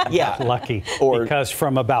yeah, Lucky. Or because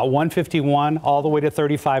from about 151 all the way to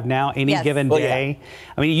 35 now, any Yes. given Well, yeah. day.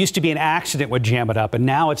 I mean, it used to be an accident would jam it up, and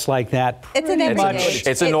now it's like that. It's an pretty everyday. much.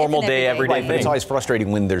 It's a normal day, everyday right, but it's thing. always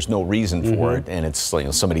frustrating when there's no reason for it, and it's like, you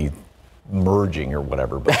know, somebody merging or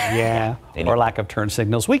whatever. But Yeah, Anyway. or lack of turn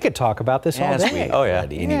signals. We could talk about this all Yes, day. we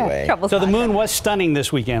could, anyway. Trouble So the spot. moon was stunning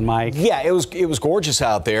this weekend, Mike. Yeah, it was gorgeous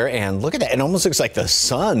out there, and look at that. It almost looks like the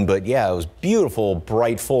sun, but yeah, it was beautiful,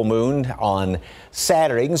 bright full moon on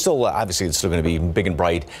Saturday. You can still, obviously, it's still going to be big and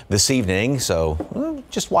bright this evening, so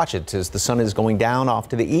just watch it as the sun is going down off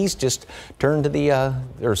to the east. Just turn to the,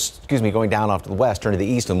 going down off to the west, turn to the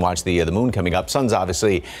east and watch the moon coming up. Sun's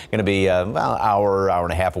obviously going to be about an hour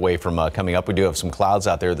and a half away from coming up. We do have some clouds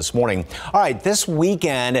out there this morning. All right, this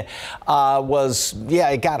weekend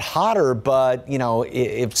it got hotter, but, you know,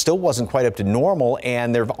 it still wasn't quite up to normal,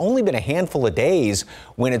 and there have only been a handful of days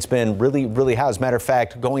when it's been really, really hot. As a matter of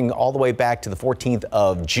fact, going all the way back to the 14th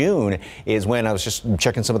of June is when I was just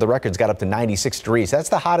checking some of the records, got up to 96 degrees. That's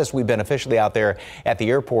the hottest we've been officially out there at the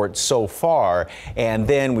airport so far. And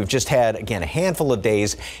then we've just had, again, a handful of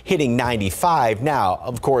days hitting 95. Now,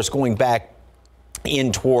 of course, going back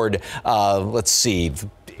in toward, let's see,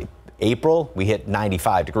 April, we hit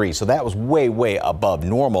 95 degrees. So that was way, way above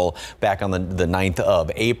normal back on the 9th of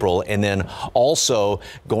April. And then also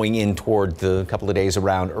going in toward the couple of days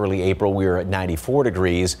around early April, we were at 94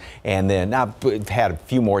 degrees. And then now we've had a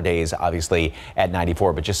few more days, obviously, at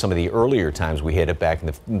 94, but just some of the earlier times we hit it back in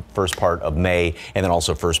the first part of May and then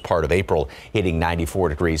also first part of April hitting 94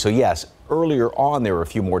 degrees. So yes, earlier on, there were a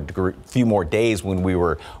few more days when we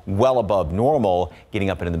were well above normal, getting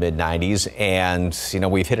up into the mid 90s. And, you know,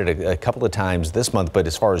 we've hit it a couple of times this month. But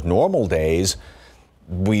as far as normal days,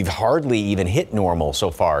 we've hardly even hit normal so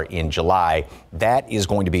far in July. That is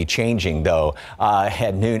going to be changing, though.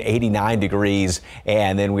 At noon, 89 degrees.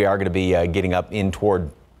 And then we are going to be getting up in toward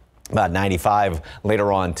about 95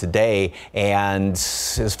 later on today. And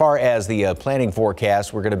as far as the planning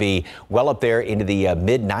forecast, we're going to be well up there into the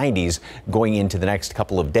mid 90s going into the next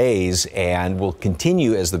couple of days, and will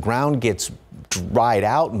continue as the ground gets dried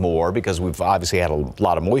out more, because we've obviously had a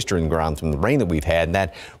lot of moisture in the ground from the rain that we've had, and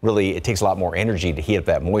that really, it takes a lot more energy to heat up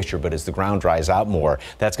that moisture. But as the ground dries out more,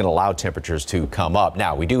 that's going to allow temperatures to come up.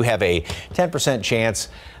 Now, we do have a 10% chance,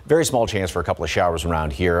 very small chance, for a couple of showers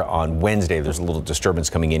around here on Wednesday. There's a little disturbance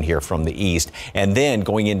coming in here from the east, and then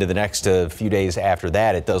going into the next few days after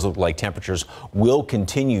that, it does look like temperatures will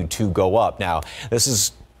continue to go up. Now, this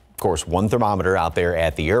is, of course, one thermometer out there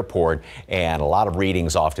at the airport, and a lot of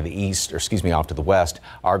readings off to the east, or excuse me, off to the west,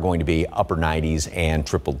 are going to be upper 90s and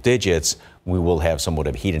triple digits. We will have somewhat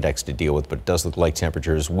of a heat index to deal with, but it does look like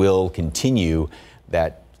temperatures will continue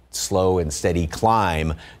that slow and steady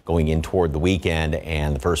climb going in toward the weekend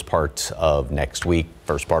and the first part of next week,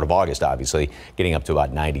 first part of August, obviously, getting up to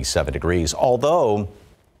about 97 degrees. Although,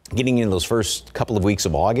 getting into those first couple of weeks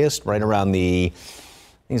of August, right around the,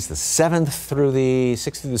 I think it's the 7th through the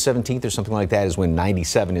 6th through the 17th or something like that, is when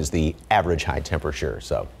 97 is the average high temperature.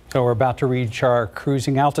 So we're about to reach our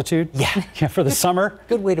cruising altitude? Yeah. For the summer?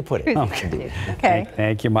 Good way to put it. Okay.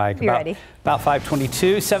 Thank you, Mike. You ready? About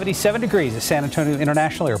 522, 77 degrees at San Antonio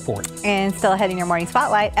International Airport. And still ahead in your morning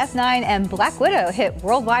spotlight, F9 and Black Widow hit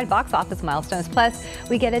worldwide box office milestones. Plus,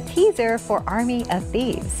 we get a teaser for Army of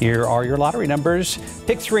Thieves. Here are your lottery numbers.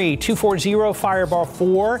 Pick 3, 240, Fireball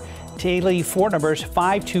 4. Daily 4 numbers,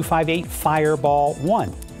 5258, Fireball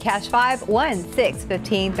 1. Cash 5, 1, 6,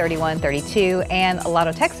 15, 31, 32. And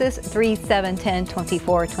Lotto Texas, 3, 7, 10,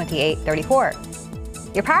 24, 28, 34.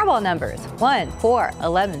 Your Powerball numbers, 1, 4,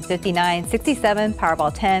 11, 59, 67,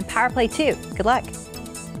 Powerball 10, Power Play 2. Good luck.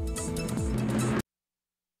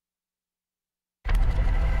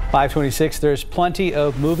 526, there's plenty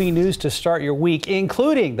of movie news to start your week,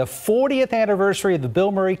 including the 40th anniversary of the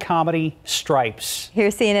Bill Murray comedy Stripes.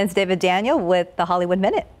 Here's CNN's David Daniel with the Hollywood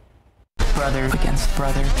Minute. Brother against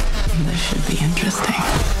brother. This should be interesting.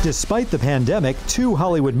 Despite the pandemic, 2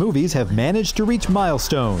 Hollywood movies have managed to reach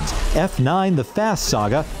milestones. F9, The Fast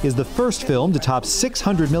Saga, is the first film to top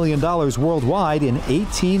 $600 million worldwide in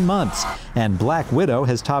 18 months. And Black Widow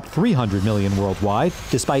has topped $300 million worldwide,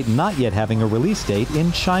 despite not yet having a release date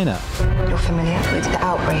in China. You're familiar with the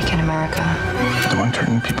outbreak in America? The one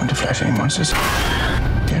turning people into flesh-eating monsters?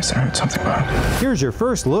 Yes, I heard something about it. Here's your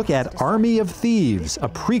first look at Army of Thieves, a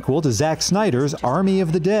prequel to Zack Snyder's Army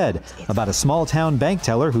of the Dead, about a small-town bank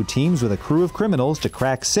teller who teams with a crew of criminals to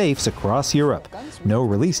crack safes across Europe. No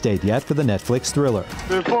release date yet for the Netflix thriller.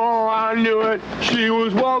 Before I knew it, she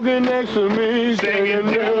was walking next to me,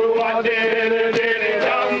 singing, "Do I did it, did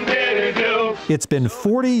it, did it do." It's been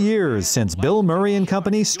 40 years since Bill Murray and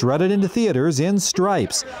Company strutted into theaters in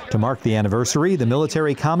Stripes. To mark the anniversary, the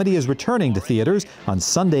military comedy is returning to theaters on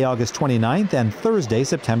Sunday, August 29th and Thursday,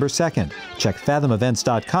 September 2nd. Check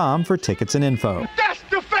fathomevents.com for tickets and info. That's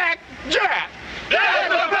the fact, Jack! That's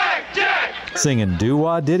the fact, Jack! Singing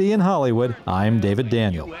doo-wah ditty in Hollywood, I'm David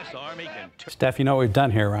Daniel. Steph, you know what we've done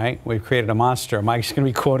here, right? We've created a monster. Mike's going to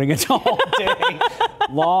be quoting it all day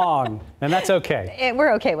long, and that's okay.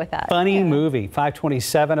 We're okay with that. Funny movie,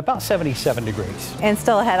 527, about 77 degrees. And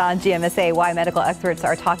still ahead on GMSA, why medical experts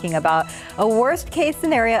are talking about a worst-case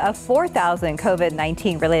scenario of 4,000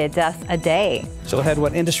 COVID-19 related deaths a day. So ahead,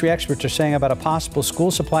 what industry experts are saying about a possible school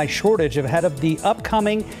supply shortage ahead of the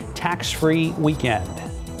upcoming tax-free weekend.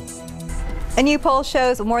 A new poll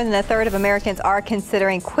shows more than a third of Americans are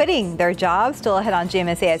considering quitting their jobs. Still ahead on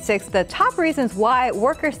GMSA at 6, the top reasons why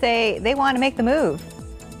workers say they want to make the move.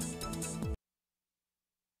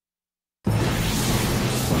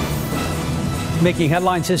 Making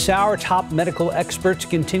headlines this hour, top medical experts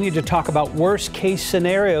continue to talk about worst case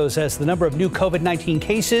scenarios as the number of new COVID-19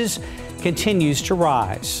 cases continues to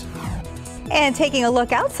rise. And taking a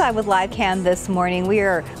look outside with live cam this morning, we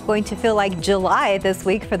are going to feel like July this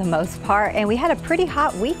week for the most part, and we had a pretty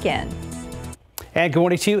hot weekend. And good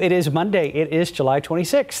morning to you. It is Monday. It is July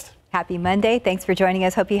 26th. Happy Monday. Thanks for joining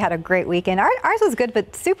us. Hope you had a great weekend. Ours was good,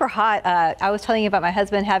 but super hot. I was telling you about my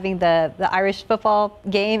husband having the Irish football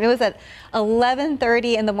game. It was at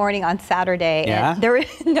 11:30 in the morning on Saturday. Yeah. And there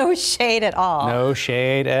was no shade at all. No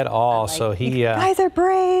shade at all. So he. You guys are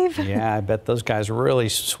brave. Yeah, I bet those guys really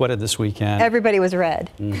sweated this weekend. Everybody was red.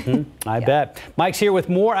 I bet. Mike's here with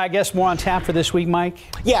more, I guess, more on tap for this week, Mike.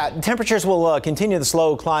 Yeah, temperatures will continue the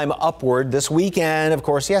slow climb upward this weekend. Of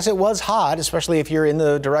course, yes, it was hot, especially if you're in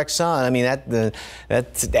the direct sun. I mean, that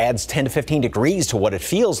adds 10 to 15 degrees to what it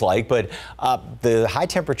feels like. But the high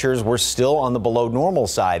temperatures were still on the below normal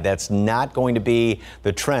side. That's not going to be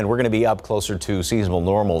the trend. We're going to be up closer to seasonal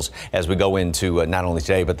normals as we go into not only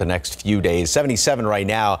today, but the next few days. 77 right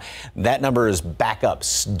now. That number is back up,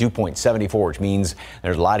 dew point 74, which means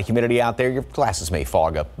there's a lot of humidity out there. Your glasses may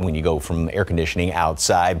fog up when you go from air conditioning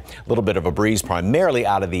outside. A little bit of a breeze primarily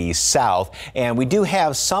out of the south. And we do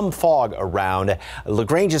have some fog around.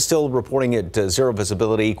 LaGrange is still reporting at zero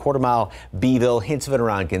visibility. Quarter Mile, Beeville, hints of it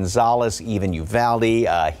around Gonzales, even Uvalde,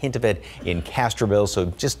 hint of it in Castroville. So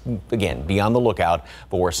just, again, be on the lookout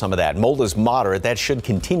for some of that. Mold is moderate. That should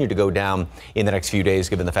continue to go down in the next few days,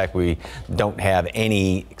 given the fact we don't have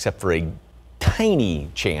any except for a tiny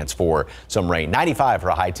chance for some rain. 95 for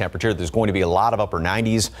a high temperature. There's going to be a lot of upper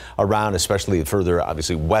 90s around, especially the further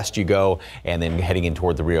obviously west you go, and then heading in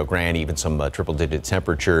toward the Rio Grande, even some triple digit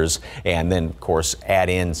temperatures. And then of course add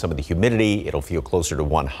in some of the humidity. It'll feel closer to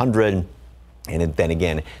 100. And then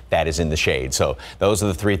again, that is in the shade. So those are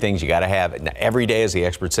the three things you got to have every day, as the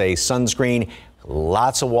experts say: sunscreen,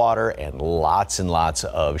 lots of water, and lots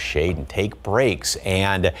of shade, and take breaks.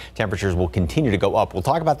 And temperatures will continue to go up. We'll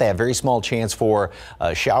talk about that. Very small chance for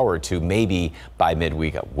a shower or two, maybe by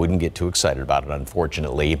midweek. I wouldn't get too excited about it,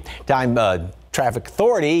 unfortunately. Traffic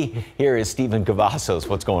Authority, here is Stephen Cavazos.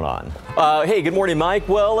 What's going on? Hey, good morning, Mike.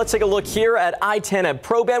 Well, let's take a look here at I-10 at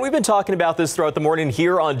Proban. We've been talking about this throughout the morning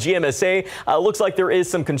here on GMSA. Looks like there is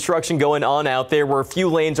some construction going on out there where a few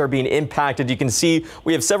lanes are being impacted. You can see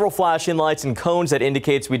we have several flashing lights and cones that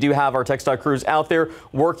indicates we do have our TxDOT crews out there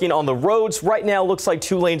working on the roads. Right now, looks like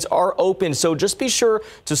 2 lanes are open, so just be sure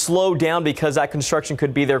to slow down because that construction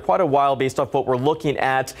could be there quite a while based off what we're looking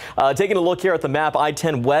at. Taking a look here at the map,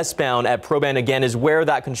 I-10 westbound at Proban again is where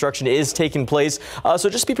that construction is taking place.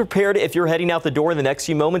 So just be prepared if you're heading out the door in the next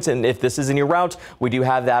few moments, and if this is in your route, we do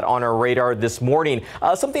have that on our radar this morning.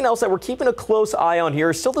 Something else that we're keeping a close eye on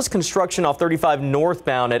here is still this construction off 35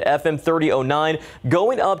 northbound at FM 3009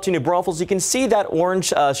 going up to New Braunfels. You can see that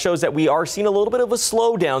orange shows that we are seeing a little bit of a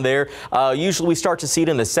slowdown there. Usually we start to see it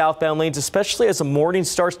in the southbound lanes, especially as the morning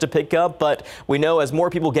starts to pick up, but we know as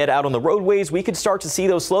more people get out on the roadways, we could start to see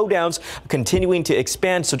those slowdowns continuing to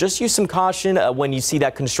expand. So just use some caution when you see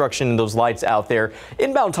that construction and those lights out there.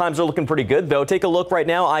 Inbound times are looking pretty good, though. Take a look right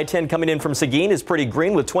now. I-10 coming in from Seguin is pretty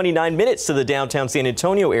green with 29 minutes to the downtown San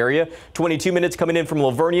Antonio area. 22 minutes coming in from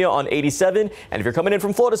Lavernia on 87. And if you're coming in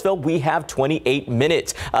from Floresville, we have 28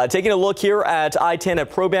 minutes. Taking a look here at I-10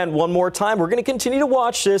 at Proban one more time. We're going to continue to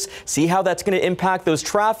watch this, see how that's going to impact those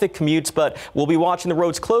traffic commutes, but we'll be watching the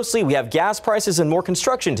roads closely. We have gas prices and more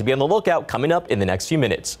construction to be on the lookout coming up in the next few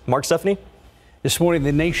minutes. Mark, Stephanie? This morning,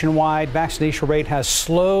 the nationwide vaccination rate has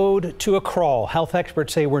slowed to a crawl. Health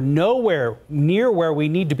experts say we're nowhere near where we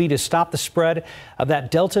need to be to stop the spread of that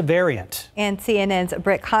Delta variant. And CNN's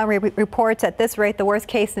Britt Conway reports at this rate, the worst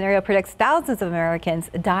case scenario predicts thousands of Americans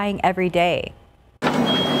dying every day.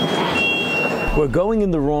 We're going in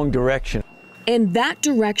the wrong direction. And that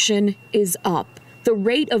direction is up. The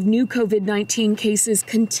rate of new COVID-19 cases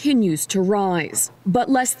continues to rise,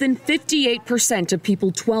 but less than 58% of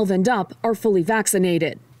people 12 and up are fully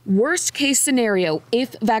vaccinated. Worst case scenario,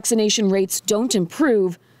 if vaccination rates don't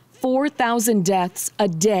improve, 4,000 deaths a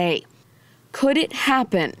day. Could it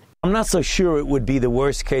happen? I'm not so sure it would be the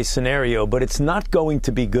worst case scenario, but it's not going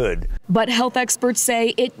to be good. But health experts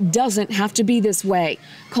say it doesn't have to be this way,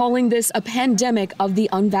 calling this a pandemic of the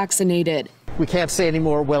unvaccinated. We can't say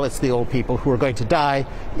anymore, well, it's the old people who are going to die.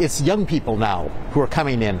 It's young people now who are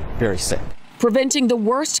coming in very sick. Preventing the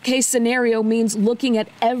worst case scenario means looking at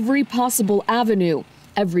every possible avenue,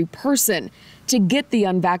 every person, to get the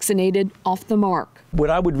unvaccinated off the mark. What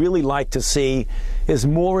I would really like to see is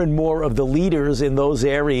more and more of the leaders in those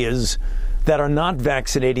areas that are not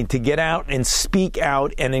vaccinating to get out and speak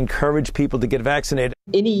out and encourage people to get vaccinated.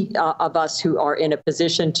 Any of us who are in a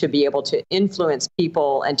position to be able to influence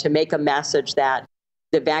people and to make a message that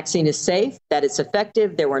the vaccine is safe, that it's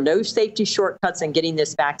effective, there were no safety shortcuts in getting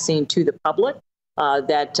this vaccine to the public,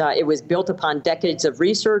 that it was built upon decades of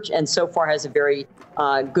research and so far has a very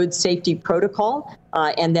good safety protocol,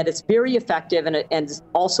 and that it's very effective and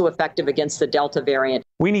also effective against the Delta variant.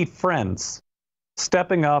 We need friends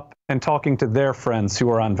stepping up and talking to their friends who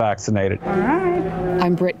are unvaccinated. All right.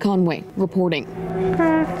 I'm Britt Conway reporting.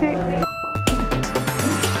 Perfect.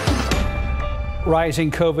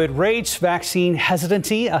 Rising COVID rates, vaccine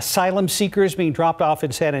hesitancy, asylum seekers being dropped off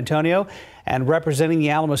in San Antonio, and representing the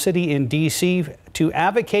Alamo City in D.C. to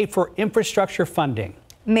advocate for infrastructure funding.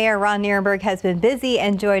 Mayor Ron Nirenberg has been busy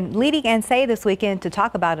and joined Leading NSA this weekend to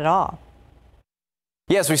talk about it all.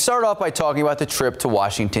 Yes, we start off by talking about the trip to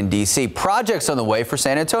Washington, D.C. Projects on the way for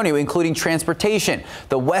San Antonio, including transportation,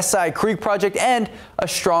 the West Side Creek project, and a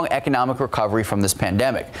strong economic recovery from this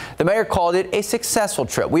pandemic. The mayor called it a successful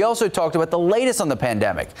trip. We also talked about the latest on the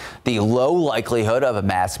pandemic, the low likelihood of a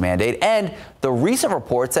mask mandate, and the recent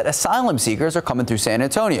reports that asylum seekers are coming through San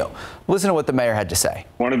Antonio. Listen to what the mayor had to say.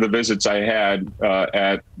 One of the visits I had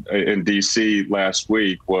in D.C. last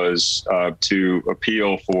week was to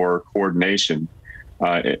appeal for coordination.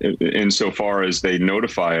 Insofar as they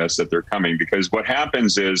notify us that they're coming, because what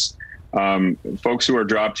happens is folks who are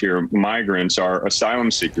dropped here, migrants, are asylum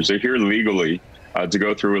seekers. They're here legally to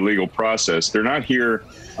go through a legal process. They're not here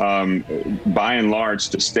by and large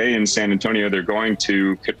to stay in San Antonio. They're going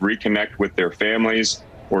to reconnect with their families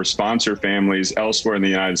or sponsor families elsewhere in the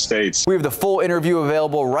United States. We have the full interview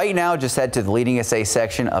available right now. Just head to the Leading SA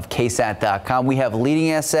section of KSAT.com. We have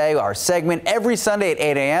Leading SA, our segment, every Sunday at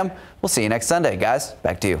 8 a.m. We'll see you next Sunday, guys.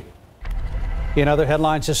 Back to you. In other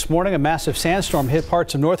headlines this morning, a massive sandstorm hit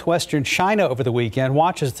parts of northwestern China over the weekend.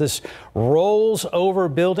 Watch as this rolls over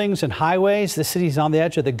buildings and highways. The city's on the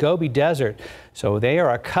edge of the Gobi Desert, so they are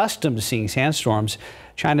accustomed to seeing sandstorms.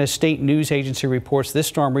 China's state news agency reports this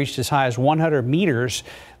storm reached as high as 100 meters.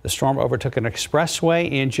 The storm overtook an expressway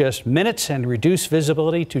in just minutes and reduced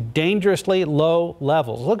visibility to dangerously low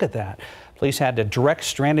levels. Look at that. Police had to direct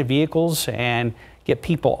stranded vehicles and get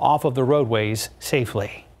people off of the roadways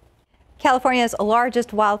safely. California's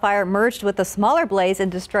largest wildfire merged with a smaller blaze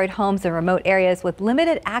and destroyed homes in remote areas with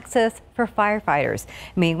limited access for firefighters.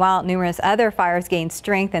 Meanwhile, numerous other fires gained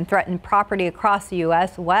strength and threatened property across the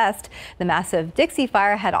U.S. West. The massive Dixie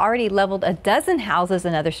Fire had already leveled a dozen houses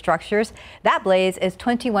and other structures. That blaze is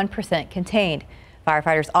 21% contained.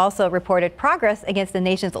 Firefighters also reported progress against the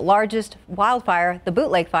nation's largest wildfire, the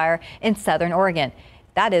Bootleg Fire, in southern Oregon.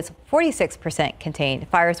 That is 46% contained.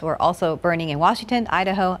 Fires were also burning in Washington,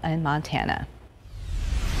 Idaho, and Montana.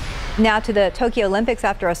 Now to the Tokyo Olympics.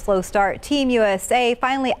 After a slow start, Team USA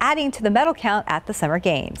finally adding to the medal count at the Summer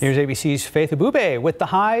Games. Here's ABC's Faith Abube with the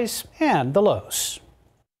highs and the lows.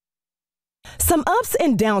 Some ups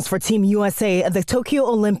and downs for Team USA at the Tokyo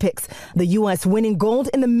Olympics. The U.S. winning gold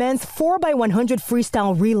in the men's 4x100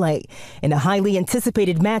 freestyle relay. In a highly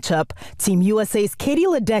anticipated matchup, Team USA's Katie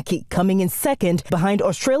Ledecky coming in second behind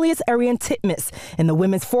Australia's Ariane Titmus in the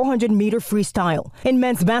women's 400-meter freestyle. In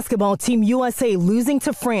men's basketball, Team USA losing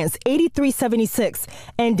to France 83-76,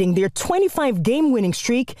 ending their 25-game winning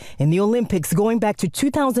streak in the Olympics going back to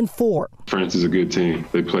 2004. France is a good team.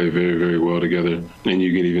 They play very, very well together, and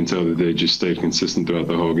you can even tell that they just stayed consistent throughout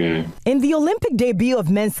the whole game. In the Olympic debut of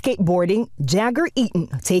men's skateboarding, Jagger Eaton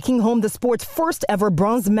taking home the sport's first ever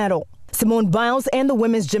bronze medal. Simone Biles and the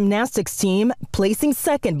women's gymnastics team placing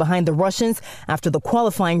second behind the Russians after the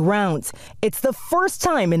qualifying rounds. It's the first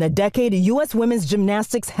time in a decade U.S. women's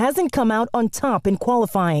gymnastics hasn't come out on top in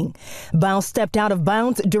qualifying. Biles stepped out of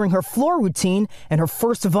bounds during her floor routine and her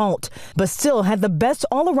first vault, but still had the best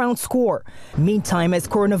all-around score. Meantime, as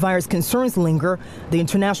coronavirus concerns linger, the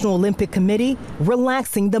International Olympic Committee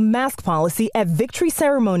relaxing the mask policy at victory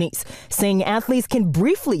ceremonies, saying athletes can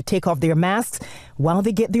briefly take off their masks while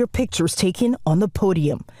they get their pictures taken on the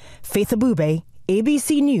podium. Faith Abube,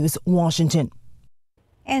 ABC News, Washington.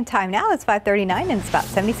 And time now, it's 5:39 and it's about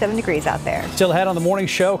 77 degrees out there. Still ahead on the morning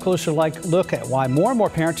show, closer look at why more and more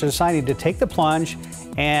parents are deciding to take the plunge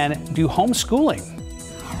and do homeschooling.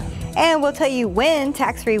 And we'll tell you when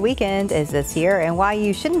tax-free weekend is this year and why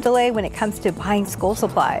you shouldn't delay when it comes to buying school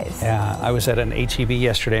supplies. Yeah, I was at an HEB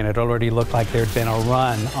yesterday and it already looked like there'd been a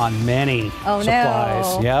run on many supplies.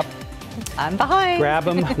 No. Yep. I'm behind. Grab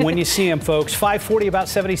them when you see them, folks. 5:40, about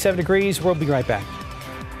 77 degrees. We'll be right back.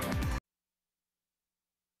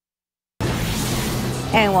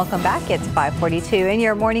 And welcome back. It's 5:42. In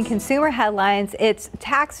your morning consumer headlines, it's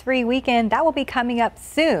tax-free weekend. That will be coming up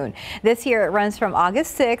soon. This year, it runs from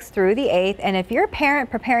August 6th through the 8th. And if you're a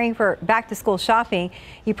parent preparing for back-to-school shopping,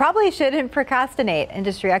 you probably shouldn't procrastinate.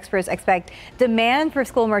 Industry experts expect demand for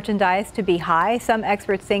school merchandise to be high. Some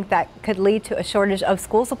experts think that could lead to a shortage of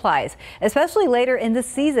school supplies, especially later in the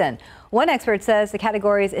season. One expert says the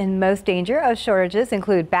categories in most danger of shortages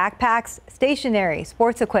include backpacks, stationery,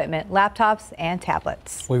 sports equipment, laptops, and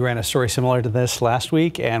tablets. We ran a story similar to this last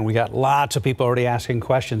week, and we got lots of people already asking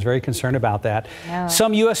questions, very concerned about that. Yeah.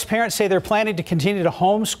 Some U.S. parents say they're planning to continue to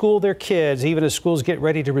homeschool their kids, even as schools get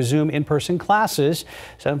ready to resume in-person classes.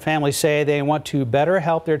 Some families say they want to better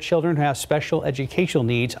help their children who have special educational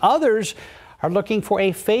needs. Others are looking for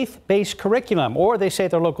a faith-based curriculum, or they say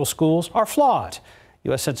their local schools are flawed.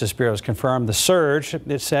 U.S. Census Bureau has confirmed the surge.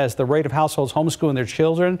 It says the rate of households homeschooling their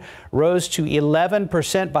children rose to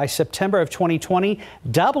 11% by September of 2020,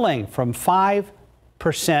 doubling from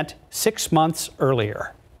 5% 6 months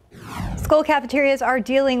earlier. School cafeterias are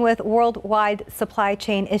dealing with worldwide supply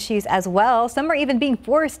chain issues as well. Some are even being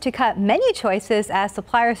forced to cut menu choices as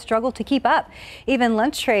suppliers struggle to keep up. Even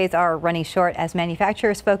lunch trays are running short as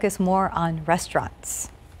manufacturers focus more on restaurants.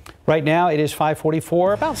 Right now it is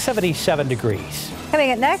 5:44, about 77 degrees.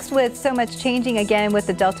 Coming up next, with so much changing again with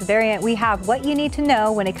the Delta variant, we have what you need to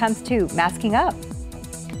know when it comes to masking up.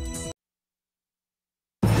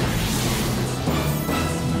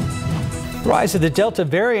 The rise of the Delta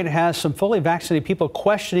variant has some fully vaccinated people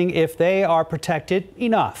questioning if they are protected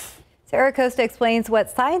enough. Sarah Costa explains what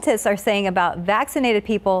scientists are saying about vaccinated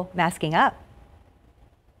people masking up.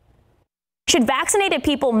 Should vaccinated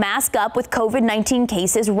people mask up with COVID-19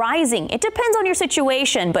 cases rising? It depends on your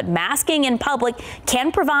situation, but masking in public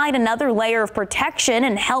can provide another layer of protection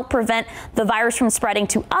and help prevent the virus from spreading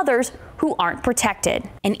to others who aren't protected.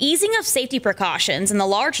 An easing of safety precautions and the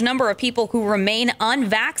large number of people who remain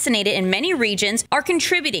unvaccinated in many regions are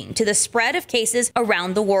contributing to the spread of cases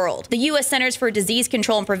around the world. The U.S. Centers for Disease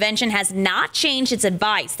Control and Prevention has not changed its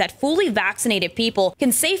advice that fully vaccinated people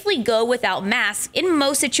can safely go without masks in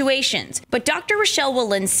most situations. But Dr. Rochelle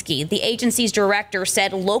Walensky, the agency's director,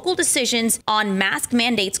 said local decisions on mask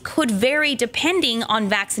mandates could vary depending on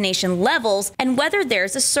vaccination levels and whether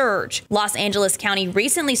there's a surge. Los Angeles County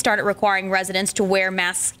recently started requiring residents to wear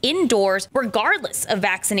masks indoors regardless of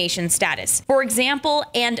vaccination status, for example,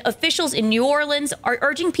 and officials in New Orleans are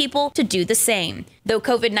urging people to do the same. Though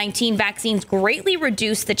COVID-19 vaccines greatly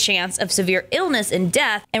reduce the chance of severe illness and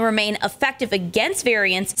death and remain effective against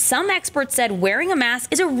variants, some experts said wearing a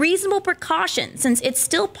mask is a reasonable precaution since it's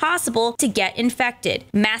still possible to get infected.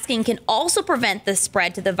 Masking can also prevent the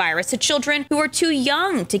spread to the virus to children who are too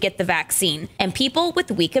young to get the vaccine and people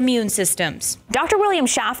with weak immune systems. Dr. William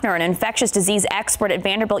Schaffner, an infectious disease expert at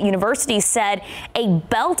Vanderbilt University, said a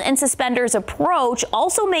belt and suspenders approach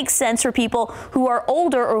also makes sense for people who are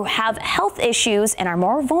older or have health issues and are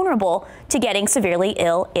more vulnerable to getting severely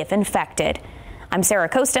ill if infected. I'm Sarah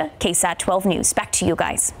Costa, KSAT 12 News. Back to you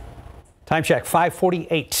guys. Time check,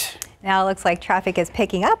 5:48. Now it looks like traffic is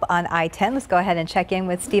picking up on I-10. Let's go ahead and check in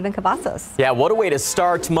with Stephen Cavazos. Yeah, what a way to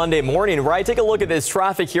start Monday morning, right? Take a look at this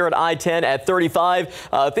traffic here at I-10 at 35.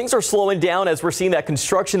 Things are slowing down as we're seeing that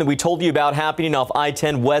construction that we told you about happening off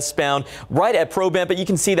I-10 westbound right at ProBent, but you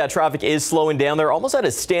can see that traffic is slowing down. They're almost at a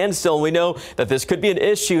standstill, and we know that this could be an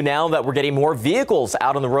issue now that we're getting more vehicles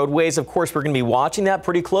out on the roadways. Of course, we're going to be watching that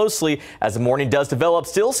pretty closely as the morning does develop.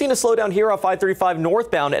 Still seeing a slowdown here off I-35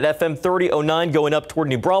 northbound at FM 3009 going up toward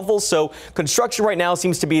New Braunfels. So construction right now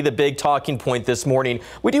seems to be the big talking point this morning.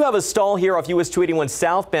 We do have a stall here off US 281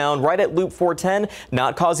 southbound right at Loop 410,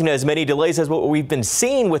 not causing as many delays as what we've been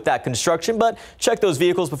seeing with that construction, but check those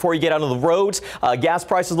vehicles before you get out on the roads. Gas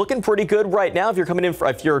prices looking pretty good right now. If you're coming in,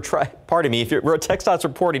 we're TxDOT's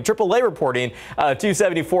reporting, AAA reporting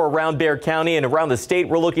 274 around Bexar County and around the state.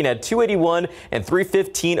 We're looking at 281 and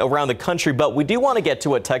 315 around the country, but we do want to get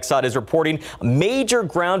to what TxDOT is reporting. A major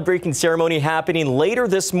groundbreaking ceremony happening later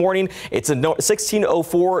this morning. It's a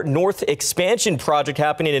 1604 North expansion project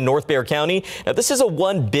happening in North Bexar County. Now, this is a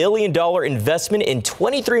 $1 billion investment in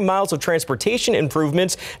 23 miles of transportation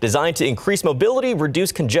improvements designed to increase mobility,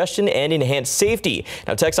 reduce congestion, and enhance safety.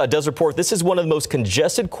 Now, TxDOT does report this is one of the most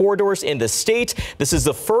congested corridors in the state. This is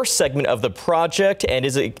the first segment of the project and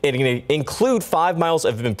is going to include 5 miles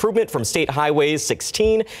of improvement from State Highway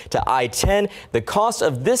 16 to I-10. The cost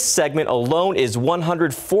of this segment alone is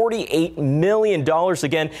 $148 million.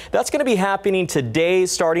 Again, that's going to be happening today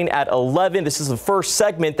starting at 11. This is the first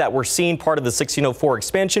segment that we're seeing part of the 1604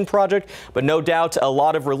 expansion project, but no doubt a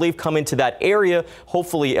lot of relief coming to that area,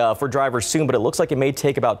 hopefully for drivers soon, but it looks like it may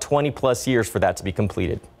take about 20 plus years for that to be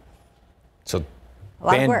completed. So a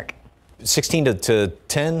lot of work. 16 to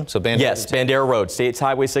 10, so Bandera. Yes, Bandera Road, States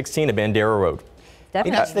Highway 16 to Bandera Road.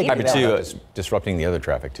 Definitely. Disrupting the other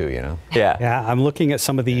traffic too, you know? Yeah. Yeah, I'm looking at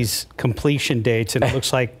some of these completion dates, and it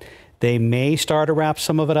looks like they may start to wrap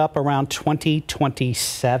some of it up around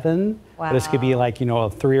 2027. Wow. This could be like, 3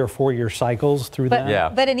 or 4 year cycles through that. Yeah.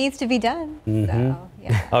 But it needs to be done. Mm-hmm. So,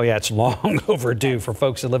 yeah. Oh, yeah, it's long overdue for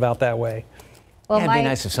folks that live out that way. Well, It'd be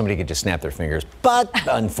nice if somebody could just snap their fingers, but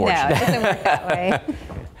unfortunately. No, it doesn't work that way.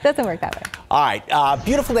 Doesn't work that way. All right,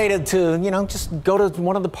 beautiful day to just go to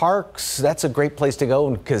one of the parks. That's a great place to go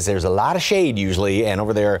because there's a lot of shade usually, and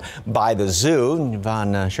over there by the zoo,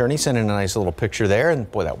 Yvonne Sherney sent in a nice little picture there,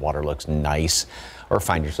 and boy, that water looks nice. Or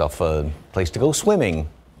find yourself a place to go swimming.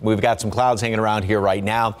 We've got some clouds hanging around here right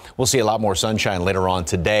now. We'll see a lot more sunshine later on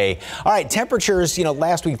today. All right, temperatures,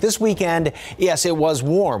 last week, this weekend, yes, it was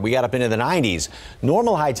warm. We got up into the 90s.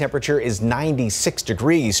 Normal high temperature is 96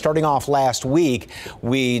 degrees. Starting off last week,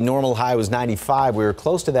 normal high was 95. We were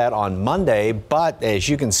close to that on Monday, but as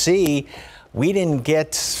you can see, we didn't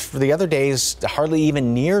get, for the other days, hardly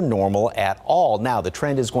even near normal at all. Now, the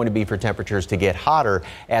trend is going to be for temperatures to get hotter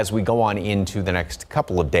as we go on into the next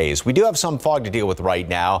couple of days. We do have some fog to deal with right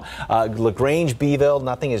now. LaGrange, Beeville,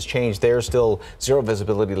 nothing has changed there. Still zero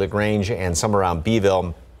visibility LaGrange and some around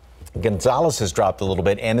Beeville. Gonzales has dropped a little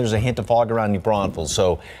bit, and there's a hint of fog around New Braunfels.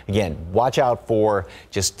 So, again, watch out for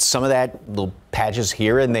just some of that little patches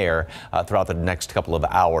here and there throughout the next couple of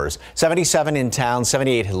hours. 77 in town,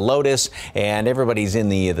 78 in Lotus, and everybody's in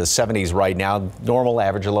the 70s right now. Normal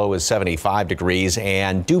average low is 75 degrees,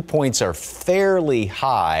 and dew points are fairly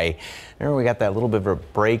high. Remember, we got that little bit of a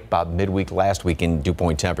break about midweek last week in dew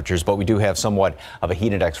point temperatures, but we do have somewhat of a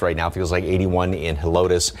heat index right now. Feels like 81 in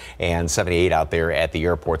Helotes and 78 out there at the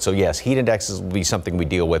airport. So yes, heat indexes will be something we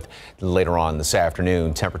deal with later on this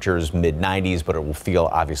afternoon. Temperatures mid-90s, but it will feel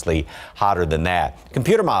obviously hotter than that.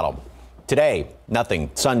 Computer model. Today, nothing.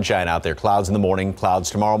 Sunshine out there. Clouds in the morning, clouds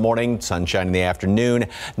tomorrow morning, sunshine in the afternoon.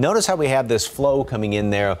 Notice how we have this flow coming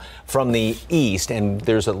in there from the east, and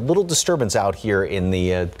there's a little disturbance out here in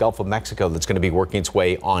the Gulf of Mexico that's going to be working its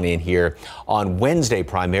way on in here on Wednesday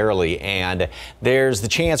primarily, and there's the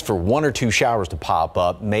chance for 1 or 2 showers to pop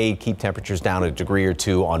up. May keep temperatures down a degree or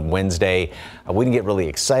 2 on Wednesday. I wouldn't get really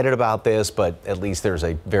excited about this, but at least there's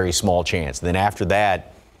a very small chance. And then after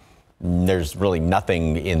that, there's really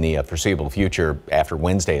nothing in the foreseeable future after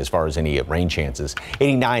Wednesday as far as any rain chances.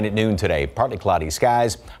 89 at noon today, partly cloudy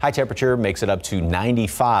skies. High temperature makes it up to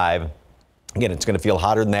 95. Again, it's going to feel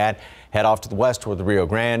hotter than that. Head off to the west toward the Rio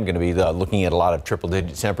Grande. Going to be looking at a lot of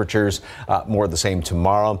triple-digit temperatures. More of the same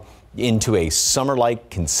tomorrow. Into a summer-like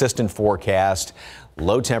consistent forecast.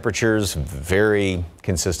 Low temperatures, very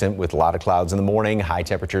consistent with a lot of clouds in the morning. High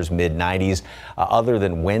temperatures, mid-90s. Other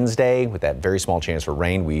than Wednesday, with that very small chance for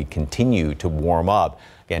rain, we continue to warm up.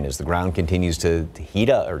 Again, as the ground continues to heat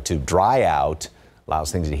up or to dry out,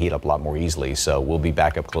 allows things to heat up a lot more easily. So we'll be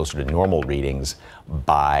back up closer to normal readings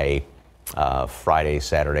by Friday,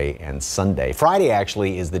 Saturday, and Sunday. Friday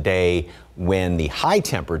actually is the day when the high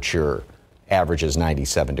temperature averages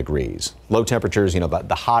 97 degrees. Low temperatures,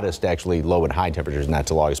 the hottest actually low and high temperatures not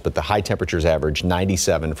till August, but the high temperatures average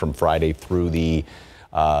 97 from Friday through the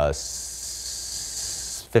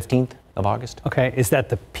 15th of August. Okay, is that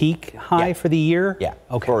the peak high for the year? Yeah,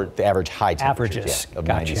 okay. For the average high temperatures of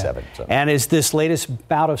gotcha. 97. So. And is this latest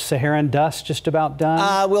bout of Saharan dust just about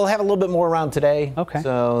done? We'll have a little bit more around today. Okay.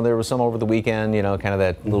 So there was some over the weekend, kind of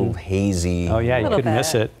that little hazy. Oh yeah, you couldn't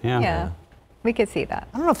miss it. Yeah. We could see that.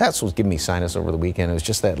 I don't know if that's what's giving me sinus over the weekend. It was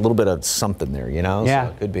just that little bit of something there, you know? Yeah,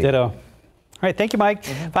 so it could be. Ditto. All right, thank you, Mike.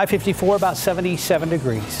 554, about 77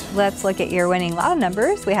 degrees. Let's look at your winning lotto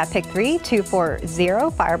numbers. We have pick 3,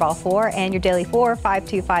 240, Fireball 4, and your daily 4,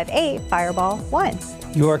 5258, Fireball 1.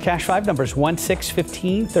 Your cash 5 numbers 1, 6,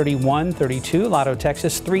 15, 31, 32. Lotto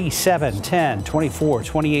Texas 3, 7, 10, 24,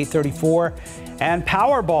 28, 34. And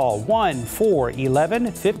Powerball 1, 4,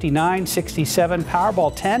 11, 59, 67.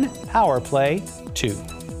 Powerball 10, Power Play 2.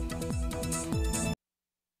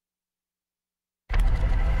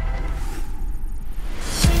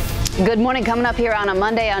 Good morning. Coming up here on a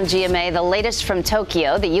Monday on GMA, the latest from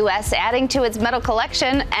Tokyo, the U.S. adding to its medal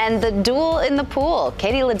collection, and the duel in the pool.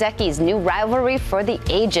 Katie Ledecky's new rivalry for the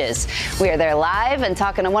ages. We are there live and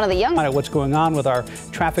talking to one of the young. What's going on with our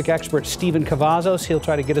traffic expert, Stephen Cavazos. He'll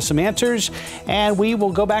try to get us some answers. And we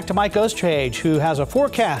will go back to Mike Osterhage, who has a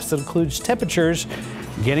forecast that includes temperatures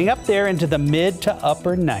getting up there into the mid to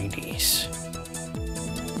upper 90s.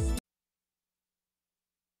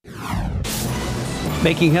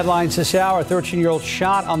 Making headlines this hour, a 13-year-old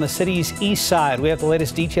shot on the city's east side. We have the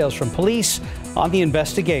latest details from police on the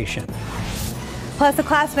investigation. Plus, a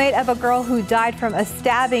classmate of a girl who died from a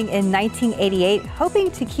stabbing in 1988, hoping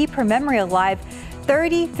to keep her memory alive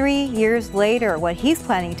 33 years later, what he's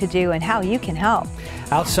planning to do and how you can help.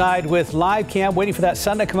 Outside with live cam, waiting for that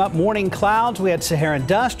sun to come up. Morning clouds. We had Saharan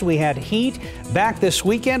dust. We had heat. Back this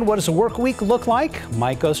weekend. What does a work week look like?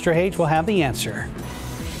 Mike Osterhage will have the answer.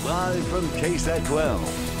 Live from KSAT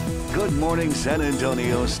 12. Good Morning San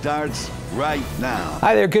Antonio starts right now.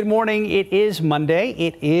 Hi there. Good morning. It is Monday.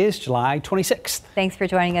 It is July 26th. Thanks for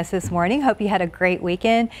joining us this morning. Hope you had a great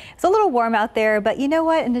weekend. It's a little warm out there, but you know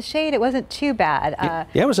what? In the shade, it wasn't too bad.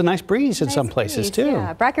 Yeah, it was a nice breeze in some places, too.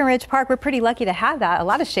 Yeah, Brackenridge Park, we're pretty lucky to have that. A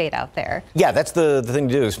lot of shade out there. Yeah, that's the thing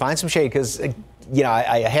to do is find some shade because, you know,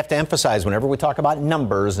 I have to emphasize whenever we talk about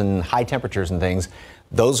numbers and high temperatures and things,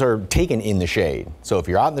 those are taken in the shade. So if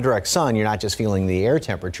you're out in the direct sun, you're not just feeling the air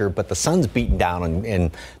temperature, but the sun's beating down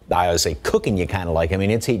and I always say cooking you kind of like. I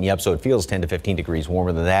mean, it's heating you up so it feels 10 to 15 degrees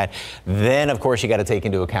warmer than that. Then, of course, you got to take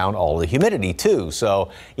into account all the humidity, too.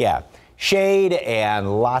 So, yeah. Shade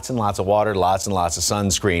and lots of water, lots and lots of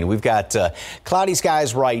sunscreen. We've got cloudy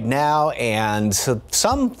skies right now and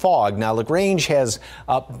some fog. Now, LaGrange has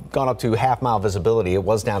gone up to half-mile visibility. It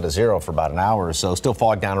was down to 0 for about an hour or so. Still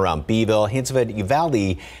fog down around Beeville. Hints of it,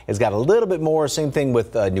 Uvalde has got a little bit more. Same thing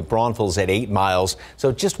with New Braunfels at 8 miles.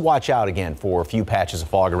 So just watch out again for a few patches of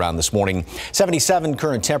fog around this morning. 77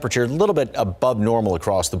 current temperature, a little bit above normal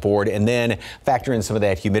across the board. And then factor in some of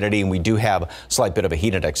that humidity. And we do have a slight bit of a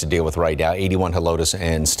heat index to deal with right now. 81 Helotes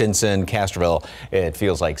and Stinson. Castroville, it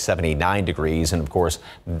feels like 79 degrees. And of course,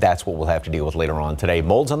 that's what we'll have to deal with later on today.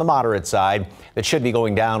 Mold's on the moderate side. That should be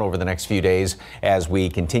going down over the next few days as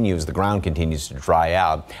the ground continues to dry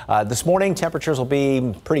out. This morning, temperatures will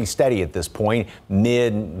be pretty steady at this point.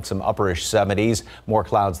 Mid, some upperish 70s. More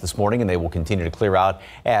clouds this morning, and they will continue to clear out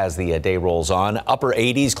as the day rolls on. Upper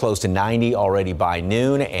 80s, close to 90 already by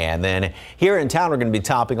noon. And then here in town, we're going to be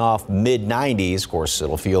topping off mid 90s. Of course,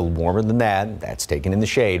 it'll feel warmer than that. That's taken in the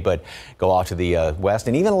shade, but go off to the west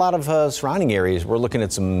and even a lot of surrounding areas. We're looking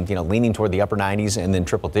at some, leaning toward the upper 90s and then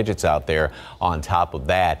triple digits out there on top of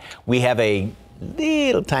that. We have a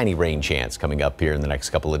little tiny rain chance coming up here in the next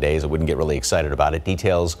couple of days. I wouldn't get really excited about it.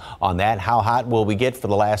 Details on that. How hot will we get for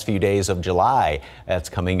the last few days of July? That's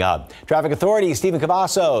coming up. Traffic Authority, Stephen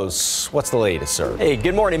Cavazos. What's the latest, sir? Hey,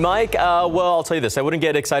 good morning, Mike. Well, I'll tell you this. I wouldn't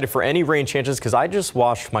get excited for any rain chances because I just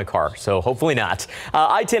washed my car, so hopefully not.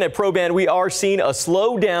 I-10 at Proban, we are seeing a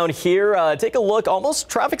slowdown here. Take a look.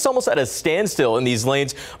 Traffic's almost at a standstill in these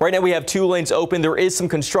lanes. Right now we have 2 lanes open. There is some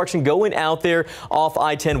construction going out there off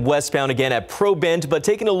I-10 westbound again at Proban. But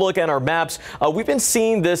taking a look at our maps, we've been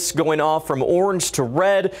seeing this going off from orange to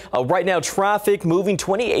red. Right now, traffic moving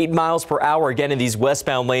 28 miles per hour again in these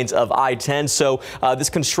westbound lanes of I-10. So this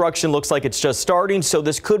construction looks like it's just starting. So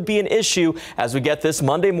this could be an issue as we get this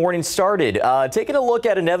Monday morning started. Taking a look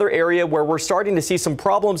at another area where we're starting to see some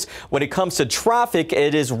problems when it comes to traffic.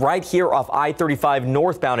 It is right here off I-35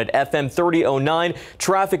 northbound at FM 3009.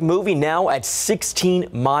 Traffic moving now at 16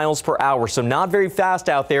 miles per hour. So not very fast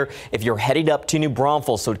out there if you're heading up to New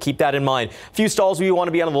Braunfels, so keep that in mind. A few stalls we want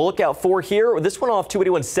to be on the lookout for here. This one off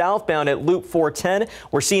 281 southbound at Loop 410.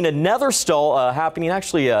 We're seeing another stall happening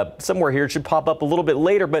actually somewhere here. It should pop up a little bit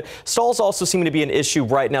later, but stalls also seem to be an issue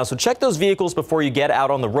right now. So check those vehicles before you get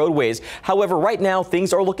out on the roadways. However, right now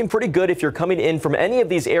things are looking pretty good if you're coming in from any of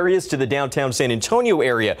these areas to the downtown San Antonio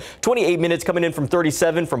area. 28 minutes coming in from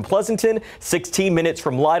 37 from Pleasanton, 16 minutes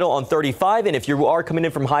from Lytle on 35. And if you are coming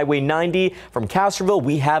in from Highway 90 from Castroville,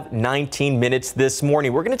 we have 19 minutes minutes this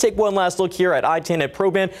morning. We're going to take one last look here at I-10 at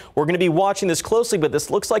Pro-Band. We're going to be watching this closely, but this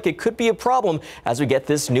looks like it could be a problem as we get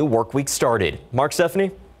this new work week started. Mark,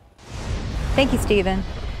 Stephanie? Thank you, Stephen.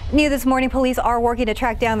 New this morning, police are working to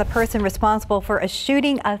track down the person responsible for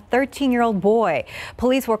shooting a 13-year-old boy.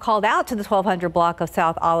 Police were called out to the 1200 block of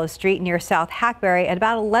South Olive Street near South Hackberry at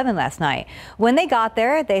about 11 last night. When they got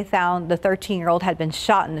there, they found the 13-year-old had been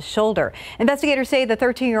shot in the shoulder. Investigators say the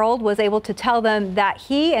 13-year-old was able to tell them that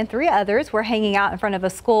he and 3 others were hanging out in front of a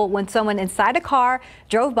school when someone inside a car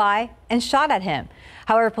drove by and shot at him.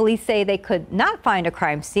 However, police say they could not find a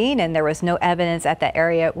crime scene and there was no evidence at the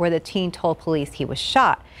area where the teen told police he was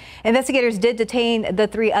shot. Investigators did detain the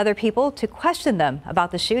 3 other people to question them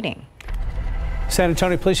about the shooting. San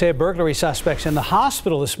Antonio police say a burglary suspect's in the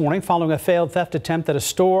hospital this morning following a failed theft attempt at a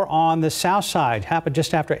store on the south side. Happened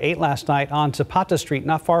just after 8 last night on Zapata Street,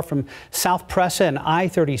 not far from South Presa and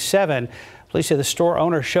I-37. Police say the store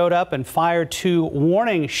owner showed up and fired 2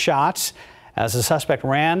 warning shots. As the suspect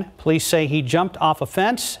ran, police say he jumped off a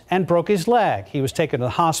fence and broke his leg. He was taken to the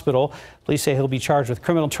hospital. Police say he'll be charged with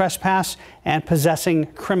criminal trespass and possessing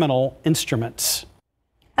criminal instruments.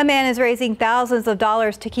 A man is raising thousands of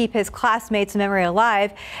dollars to keep his classmate's memory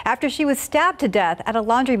alive after she was stabbed to death at a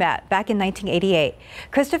laundromat back in 1988.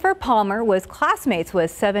 Christopher Palmer was classmates with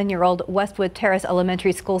 7-year-old Westwood Terrace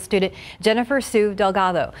Elementary School student Jennifer Sue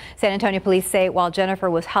Delgado. San Antonio police say while Jennifer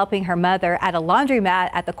was helping her mother at a laundromat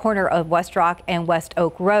at the corner of West Rock and West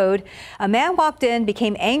Oak Road, a man walked in,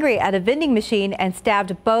 became angry at a vending machine, and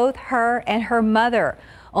stabbed both her and her mother.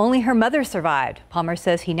 Only her mother survived. Palmer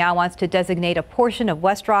says he now wants to designate a portion of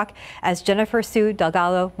West Rock as Jennifer Sue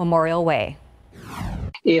Delgado Memorial Way.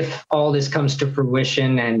 If all this comes to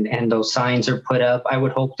fruition and those signs are put up, I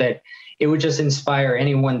would hope that it would just inspire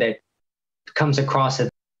anyone that comes across it.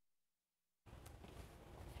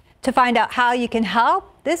 To find out how you can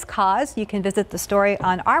help this cause, you can visit the story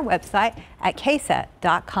on our website at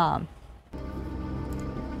KSAT.com.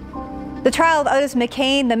 The trial of Otis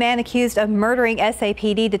McCain, the man accused of murdering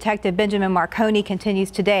SAPD Detective Benjamin Marconi,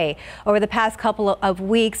 continues today. Over the past couple of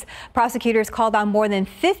weeks, prosecutors called on more than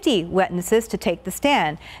 50 witnesses to take the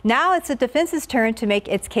stand. Now it's the defense's turn to make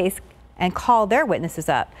its case and call their witnesses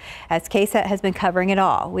up, as KSAT has been covering it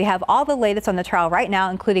all. We have all the latest on the trial right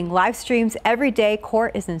now, including live streams every day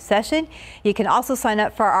court is in session. You can also sign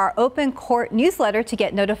up for our open court newsletter to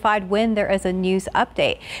get notified when there is a news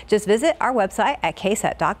update. Just visit our website at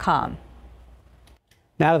KSAT.com.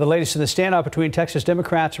 Now to the latest in the standoff between Texas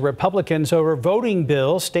Democrats and Republicans over voting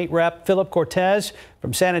bills. State Rep Philip Cortez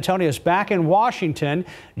from San Antonio is back in Washington,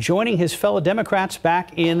 joining his fellow Democrats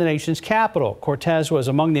back in the nation's capital. Cortez was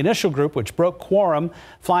among the initial group which broke quorum,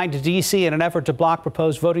 flying to D.C. in an effort to block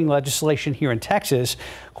proposed voting legislation here in Texas.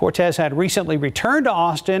 Cortez had recently returned to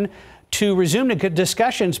Austin to resume the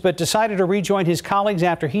discussions, but decided to rejoin his colleagues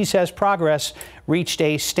after he says progress reached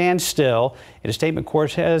a standstill. In a statement,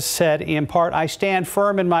 Cortez said, in part, "I stand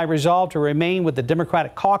firm in my resolve to remain with the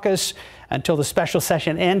Democratic caucus until the special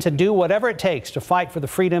session ends and do whatever it takes to fight for the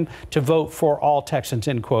freedom to vote for all Texans,"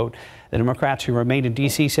 end quote. The Democrats who remain in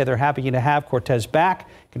D.C. say they're happy to have Cortez back.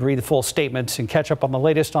 You can read the full statements and catch up on the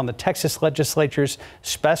latest on the Texas legislature's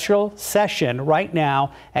special session right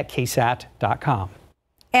now at KSAT.com.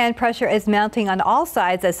 And pressure is mounting on all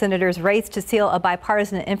sides as senators race to seal a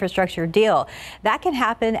bipartisan infrastructure deal. That can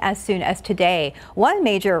happen as soon as today. One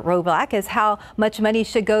major roadblock is how much money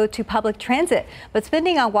should go to public transit. But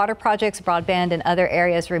spending on water projects, broadband, and other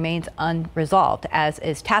areas remains unresolved, as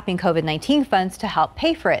is tapping COVID-19 funds to help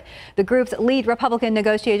pay for it. The group's lead Republican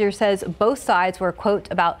negotiator says both sides were, quote,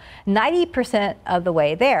 about 90% of the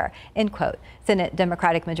way there, end quote. Senate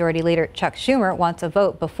Democratic Majority Leader Chuck Schumer wants a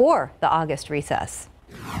vote before the August recess.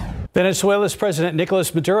 Venezuela's President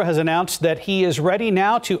Nicolas Maduro has announced that he is ready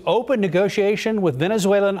now to open negotiation with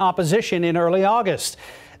Venezuelan opposition in early August.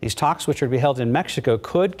 These talks, which are to be held in Mexico,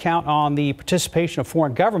 could count on the participation of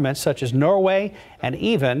foreign governments such as Norway and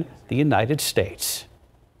even the United States.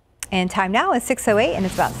 And time now is 6:08 and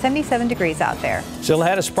it's about 77 degrees out there. Still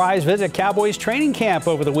ahead, a surprise visit Cowboys training camp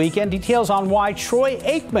over the weekend. Details on why Troy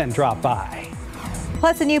Aikman dropped by.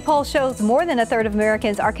 Plus, a new poll shows more than a third of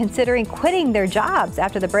Americans are considering quitting their jobs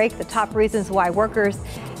after the break. The top reasons why workers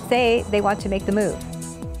say they want to make the move.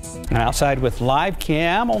 Now outside with live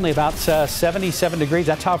cam, only about 77 degrees.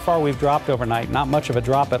 That's how far we've dropped overnight. Not much of a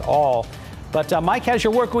drop at all. But Mike has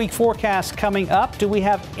your work week forecast coming up. Do we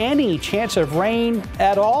have any chance of rain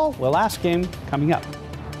at all? We'll ask him coming up.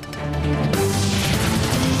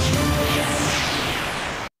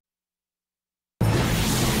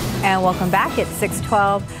 And welcome back. It's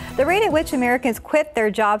 6:12. The rate at which Americans quit their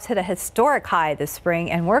jobs hit a historic high this spring,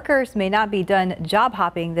 and workers may not be done job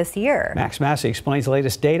hopping this year. Max Massey explains the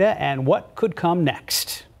latest data and what could come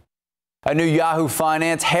next. A new Yahoo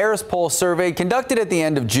Finance Harris Poll survey conducted at the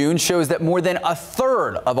end of June shows that more than a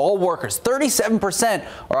third of all workers, 37%,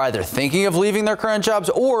 are either thinking of leaving their current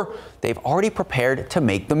jobs or they've already prepared to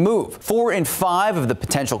make the move. 4 in 5 of the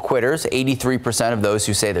potential quitters, 83% of those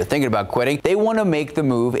who say they're thinking about quitting, they want to make the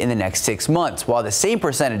move in the next 6 months, while the same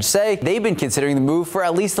percentage say they've been considering the move for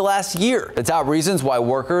at least the last year. The top reasons why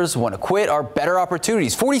workers want to quit are better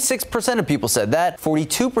opportunities. 46% of people said that.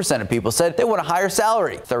 42% of people said they want a higher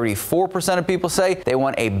salary. 34% of people say they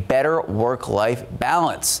want a better work-life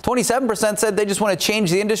balance. 27% said they just want to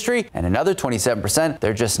change the industry, and another 27%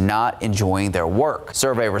 they're just not enjoying their work.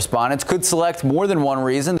 Survey respondents could select more than one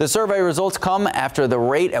reason. The survey results come after the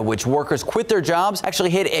rate at which workers quit their jobs actually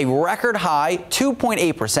hit a record high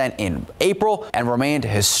 2.8% in April and remained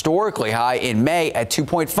historically high in May at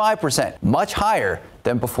 2.5%, much higher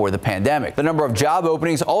than before the pandemic. The number of job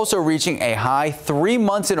openings also reaching a high 3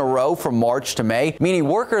 months in a row from March to May, meaning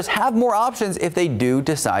workers have more options if they do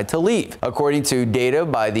decide to leave. According to data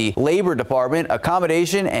by the Labor Department,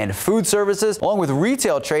 accommodation and food services, along with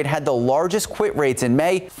retail trade, had the largest quit rates in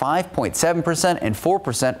May, 5.7% and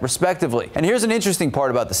 4% respectively. And here's an interesting part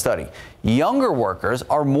about the study. Younger workers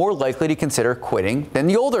are more likely to consider quitting than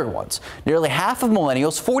the older ones. Nearly half of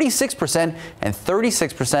millennials, 46%, and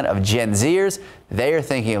 36% of Gen Zers, they are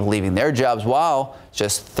thinking of leaving their jobs, while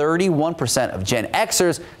just 31% of Gen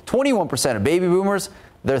Xers, 21% of baby boomers,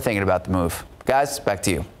 they're thinking about the move. Guys, back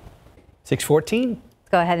to you. 6:14.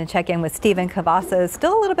 Go ahead and check in with Stephen Cavazos.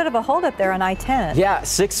 Still a little bit of a holdup there on I-10. Yeah,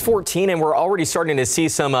 6:14, and we're already starting to see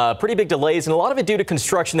some pretty big delays, and a lot of it due to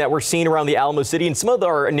construction that we're seeing around the Alamo City and some of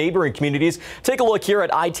our neighboring communities. Take a look here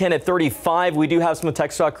at I-10 at 35. We do have some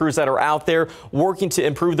TxDOT crews that are out there working to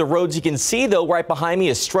improve the roads. You can see, though, right behind me,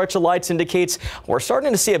 a stretch of lights indicates we're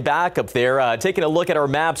starting to see a backup there. Taking a look at our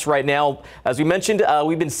maps right now, as we mentioned,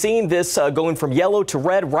 we've been seeing this going from yellow to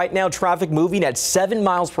red. Right now, traffic moving at 7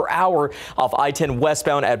 miles per hour off I-10 westbound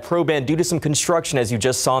at Pro-Band due to some construction, as you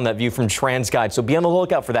just saw in that view from TransGuide. So be on the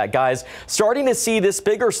lookout for that, guys. Starting to see this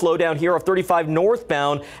bigger slowdown here off 35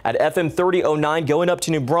 northbound at FM 3009 going up to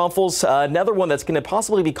New Braunfels. Another one that's going to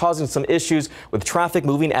possibly be causing some issues with traffic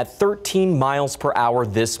moving at 13 miles per hour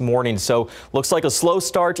this morning. So looks like a slow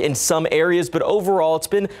start in some areas, but overall it's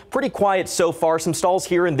been pretty quiet so far. Some stalls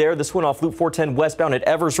here and there. This one off Loop 410 westbound at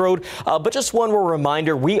Evers Road. But just one more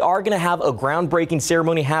reminder, we are going to have a groundbreaking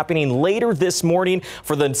ceremony happening later this morning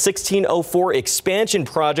for the 1604 expansion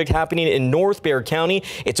project happening in North Bexar County.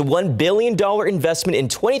 It's a $1 billion investment in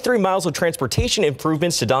 23 miles of transportation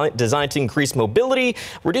improvements designed to increase mobility,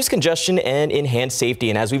 reduce congestion, and enhance safety.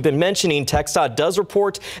 And as we've been mentioning, TxDOT does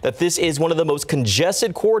report that this is one of the most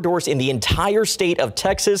congested corridors in the entire state of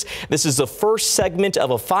Texas. This is the first segment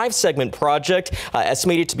of a 5-segment project,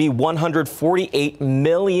 estimated to be $148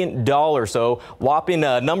 million. So whopping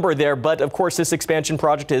number there. But of course, this expansion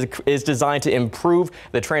project is designed to improve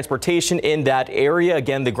the transportation in that area.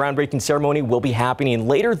 Again, the groundbreaking ceremony will be happening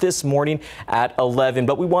later this morning at 11.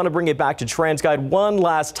 But we want to bring it back to TransGuide one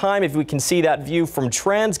last time. If we can see that view from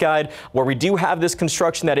TransGuide, where we do have this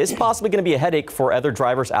construction that is possibly going to be a headache for other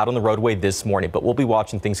drivers out on the roadway this morning. But we'll be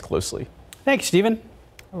watching things closely. Thanks, Stephen.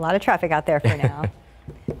 A lot of traffic out there for now.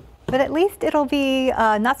 But at least it'll be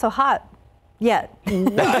not so hot yet.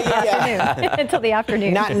 Until the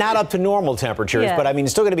afternoon. Not up to normal temperatures, Yeah. but I mean,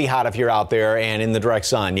 it's still going to be hot if you're out there and in the direct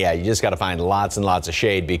sun. Yeah, you just got to find lots and lots of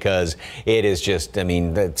shade, because it is just, I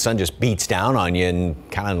mean, the sun just beats down on you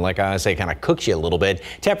and kind of, like I say, kind of cooks you a little bit.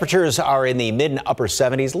 Temperatures are in the mid and upper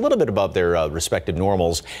 70s, a little bit above their respective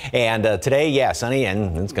normals. And today, yeah, sunny,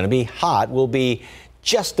 and it's going to be hot. Will be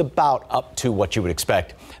just about up to what you would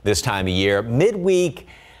expect this time of year. Midweek,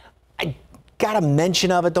 got a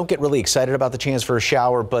mention of it. Don't get really excited about the chance for a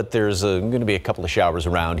shower, but there's going to be a couple of showers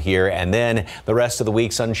around here. And then the rest of the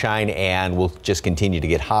week, sunshine, and we'll just continue to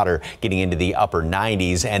get hotter, getting into the upper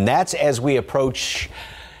 90s. And that's as we approach.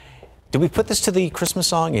 Did we put this to the Christmas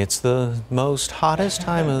song? It's the most hottest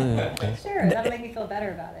time of the... Sure, that'll make me feel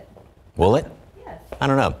better about it. Will it? I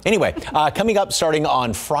don't know. Anyway, coming up starting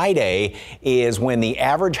on Friday is when the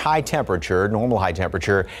average high temperature, normal high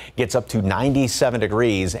temperature, gets up to 97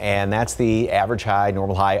 degrees, and that's the average high,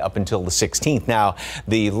 normal high up until the 16th. Now,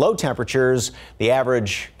 the low temperatures, the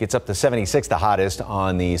average gets up to 76, the hottest,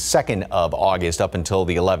 on the 2nd of August up until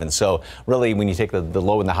the 11th. So really, when you take the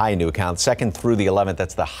low and the high into account, 2nd through the 11th,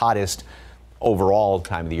 that's the hottest overall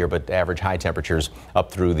time of the year, but average high temperatures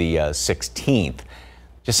up through the 16th.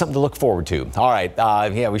 Just something to look forward to. All right.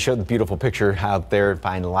 Yeah, we showed the beautiful picture out there.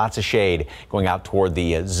 Find lots of shade going out toward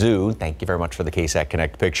the zoo. Thank you very much for the KSAT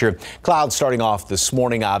Connect picture. Clouds starting off this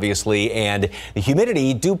morning, obviously, and the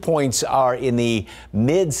humidity, dew points are in the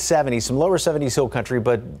mid 70s, some lower 70s hill country,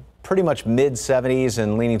 but pretty much mid 70s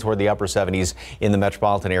and leaning toward the upper 70s in the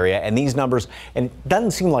metropolitan area. And these numbers, and it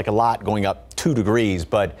doesn't seem like a lot going up 2 degrees,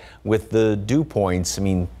 but with the dew points, I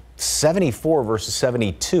mean, 74 versus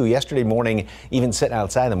 72 yesterday morning, even sitting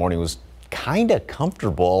outside in the morning was kind of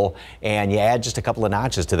comfortable, and you add just a couple of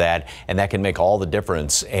notches to that and that can make all the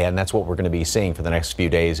difference. And that's what we're going to be seeing for the next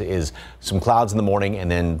few days is some clouds in the morning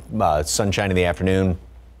and then sunshine in the afternoon.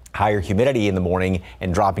 Higher humidity in the morning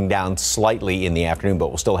and dropping down slightly in the afternoon, but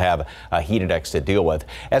we'll still have a heat index to deal with.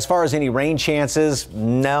 As far as any rain chances,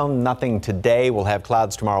 no, nothing today. We'll have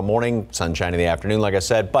clouds tomorrow morning, sunshine in the afternoon, like I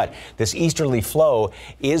said, but this easterly flow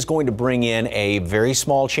is going to bring in a very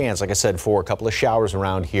small chance, like I said, for a couple of showers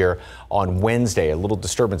around here on Wednesday. A little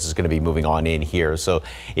disturbance is going to be moving on in here. So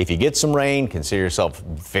if you get some rain, consider yourself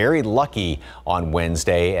very lucky on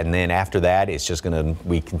Wednesday. And then after that, it's just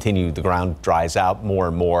we continue, the ground dries out more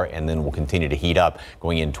and more, and then we'll continue to heat up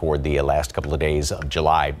going in toward the last couple of days of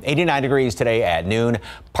July. 89 degrees today at noon,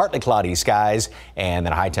 partly cloudy skies, and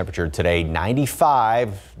then a high temperature today,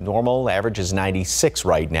 95. Normal average is 96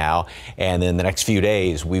 right now. And then the next few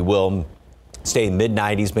days, we will stay in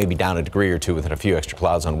mid-90s, maybe down a degree or two with a few extra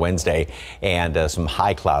clouds on Wednesday, and some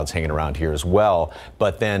high clouds hanging around here as well.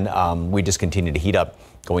 But then we just continue to heat up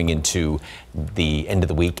going into the end of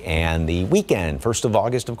the week and the weekend. 1st of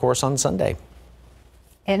August, of course, on Sunday.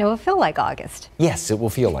 And it will feel like August. Yes, it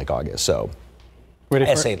will feel like August. So, you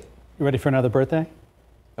ready for another birthday?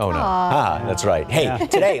 Oh, no. That's right. Hey,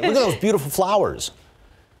 today, look at those beautiful flowers.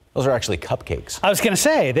 Those are actually cupcakes. I was going to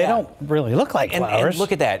say, they don't really look like flowers. And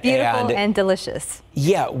look at that. Beautiful and delicious.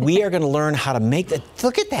 Yeah, we are going to learn how to make that.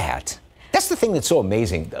 Look at that. That's the thing that's so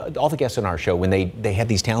amazing. All the guests on our show, when they have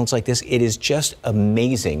these talents like this, it is just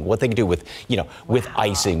amazing what they can do with, with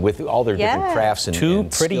icing, with all their different crafts and too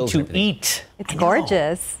and pretty skills to and eat. It's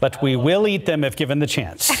gorgeous. But we will eat them if given the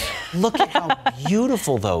chance. Look at how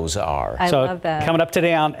beautiful those are. I love that. Coming up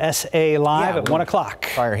today on SA Live at 1 o'clock.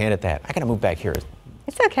 Try your hand at that. I got to move back here.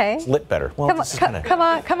 It's okay. It's lit better. Well,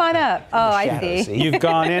 come on up. Oh, I see. You've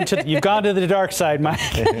gone to the dark side, Mike.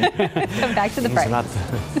 Come back to the bright.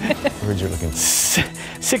 Where'd you looking?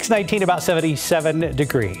 619, about 77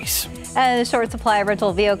 degrees. And a short supply of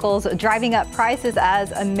rental vehicles driving up prices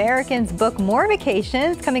as Americans book more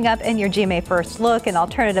vacations. Coming up in your GMA First Look, an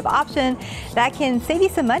alternative option that can save you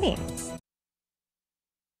some money.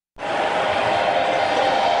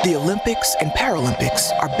 The Olympics and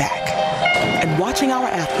Paralympics are back. And watching our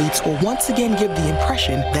athletes will once again give the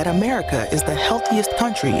impression that America is the healthiest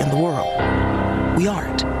country in the world. We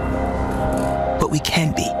aren't, but we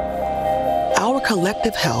can be. Our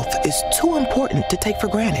collective health is too important to take for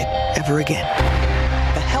granted ever again.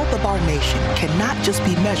 The health of our nation cannot just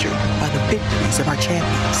be measured by the victories of our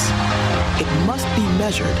champions. It must be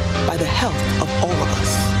measured by the health of all of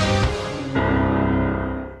us.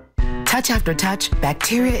 Touch after touch,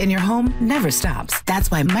 bacteria in your home never stops.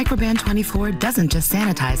 That's why Microban 24 doesn't just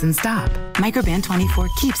sanitize and stop. Microban 24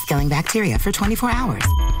 keeps killing bacteria for 24 hours.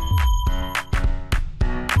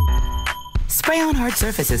 Spray on hard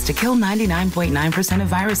surfaces to kill 99.9% of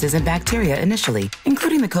viruses and bacteria initially,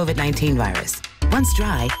 including the COVID-19 virus. Once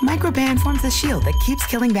dry, Microban forms a shield that keeps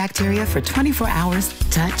killing bacteria for 24 hours,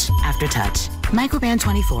 touch after touch. Microban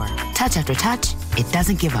 24, touch after touch, it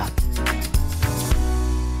doesn't give up.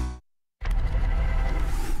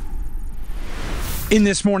 In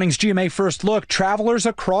this morning's GMA First Look, travelers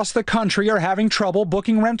across the country are having trouble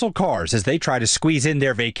booking rental cars as they try to squeeze in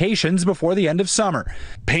their vacations before the end of summer.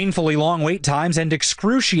 Painfully long wait times and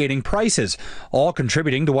excruciating prices, all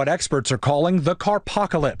contributing to what experts are calling the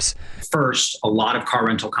carpocalypse. First, a lot of car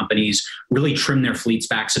rental companies really trimmed their fleets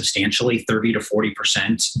back substantially, 30 to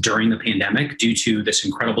 40% during the pandemic due to this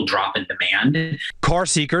incredible drop in demand. Car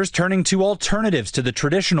seekers turning to alternatives to the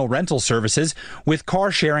traditional rental services with car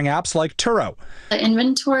sharing apps like Turo. The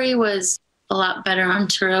inventory was a lot better on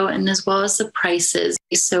Turo, and as well as the prices.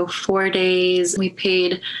 So 4 days, we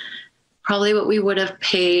paid probably what we would have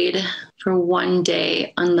paid for 1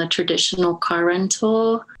 day on the traditional car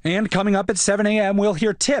rental. And coming up at 7 a.m., we'll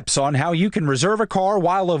hear tips on how you can reserve a car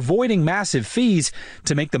while avoiding massive fees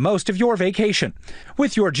to make the most of your vacation.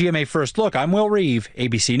 With your GMA First Look, I'm Will Reeve,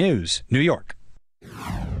 ABC News, New York.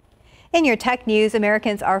 In your tech news,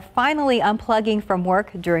 Americans are finally unplugging from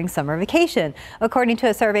work during summer vacation. According to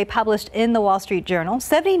a survey published in the Wall Street Journal,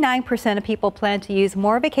 79% of people plan to use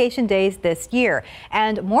more vacation days this year.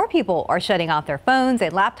 And more people are shutting off their phones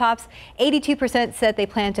and laptops. 82% said they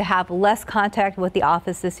plan to have less contact with the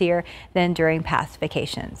office this year than during past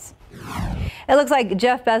vacations. It looks like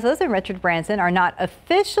Jeff Bezos and Richard Branson are not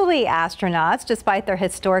officially astronauts despite their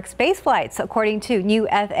historic space flights. According to new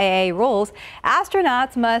FAA rules,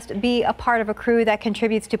 astronauts must be a part of a crew that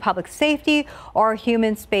contributes to public safety or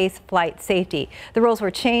human space flight safety. The rules were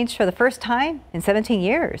changed for the first time in 17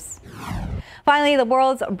 years. Finally, the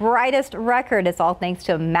world's brightest record is all thanks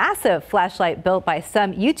to a massive flashlight built by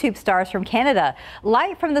some YouTube stars from Canada.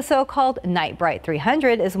 Light from the so-called Night Bright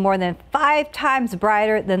 300 is more than 5 times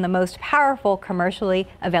brighter than the most powerful commercially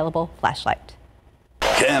available flashlight.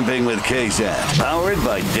 Camping with KSAT, powered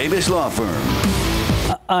by Davis Law Firm.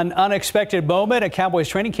 An unexpected moment at Cowboys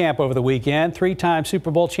training camp over the weekend. 3-time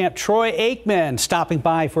Super Bowl champ Troy Aikman stopping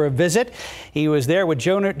by for a visit. He was there with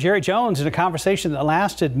Jerry Jones in a conversation that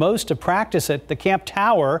lasted most of practice at the camp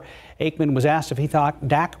tower. Aikman was asked if he thought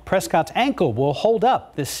Dak Prescott's ankle will hold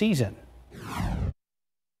up this season.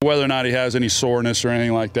 Whether or not he has any soreness or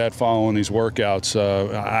anything like that following these workouts,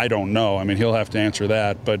 I don't know. I mean, he'll have to answer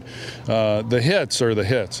that. But the hits are the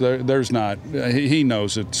hits. There's not. He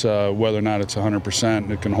knows it's whether or not it's 100%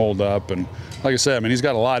 it can hold up. And like I said, I mean, he's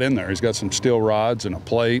got a lot in there. He's got some steel rods and a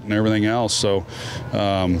plate and everything else. So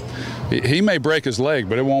he may break his leg,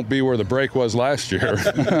 but it won't be where the break was last year.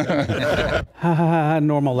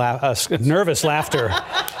 Nervous laughter.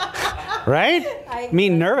 Right? I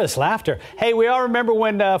mean, nervous laughter. Hey, we all remember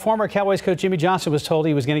when former Cowboys coach Jimmy Johnson was told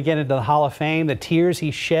he was going to get into the Hall of Fame, the tears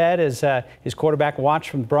he shed as his quarterback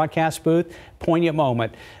watched from the broadcast booth. Poignant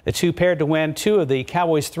moment. The two paired to win 2 of the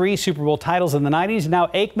Cowboys' 3 Super Bowl titles in the 90s. Now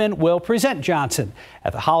Aikman will present Johnson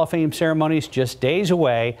at the Hall of Fame ceremonies just days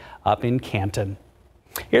away up in Canton.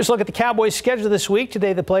 Here's a look at the Cowboys' schedule this week.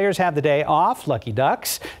 Today, the players have the day off, Lucky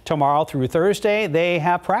Ducks. Tomorrow through Thursday, they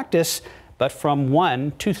have practice, but from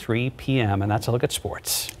 1 to 3 p.m. And that's a look at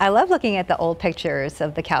sports. I love looking at the old pictures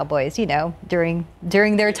of the Cowboys, you know, during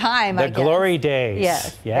their time. The glory days.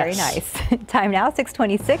 Yes, very nice. Time now,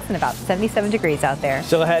 6:26 and about 77 degrees out there.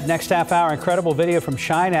 Still ahead next half hour, incredible video from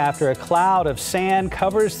China after a cloud of sand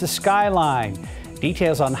covers the skyline.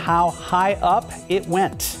 Details on how high up it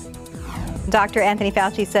went. Dr. Anthony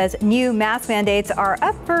Fauci says new mask mandates are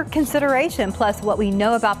up for consideration, plus what we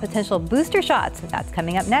know about potential booster shots. That's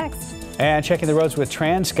coming up next. And checking the roads with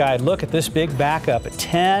TransGuide. Look at this big backup at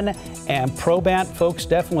 10 and Probant. Folks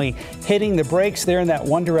definitely hitting the brakes there in that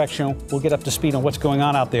one direction. We'll get up to speed on what's going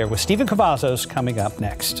on out there with Stephen Cavazos coming up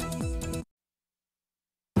next.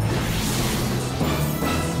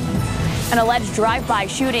 An alleged drive-by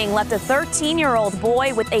shooting left a 13-year-old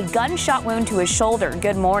boy with a gunshot wound to his shoulder.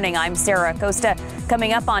 Good morning, I'm Sarah Acosta.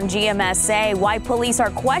 Coming up on GMSA, why police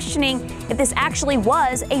are questioning if this actually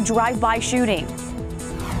was a drive-by shooting.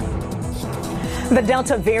 The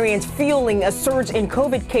Delta variant fueling a surge in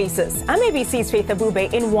COVID cases. I'm ABC's Faith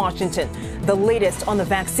Abube in Washington. The latest on the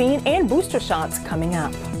vaccine and booster shots coming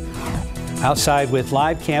up. Outside with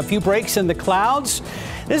live cam, few breaks in the clouds.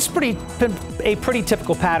 This has been a pretty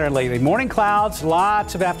typical pattern lately. Morning clouds,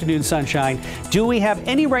 lots of afternoon sunshine. Do we have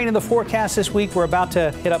any rain in the forecast this week? We're about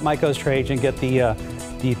to hit up Mike Ostrage and get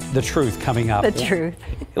the truth coming up. The truth.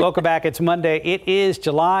 Welcome back. It's Monday. It is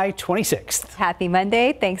July 26th. Happy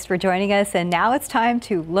Monday. Thanks for joining us. And now it's time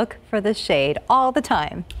to look for the shade all the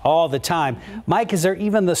time. All the time. Mike, is there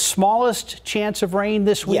even the smallest chance of rain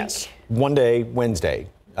this week? Yes. One day, Wednesday.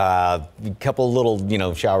 A couple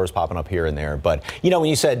little, showers popping up here and there. But, when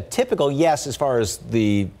you said typical, yes, as far as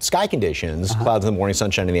the sky conditions, clouds in the morning,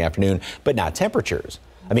 sunshine in the afternoon, but not temperatures.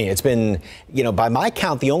 I mean, it's been, by my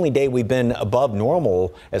count, the only day we've been above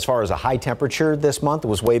normal as far as a high temperature this month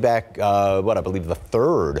was way back, I believe the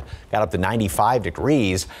 3rd, got up to 95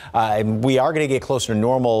 degrees. And we are going to get closer to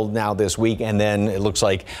normal now this week. And then it looks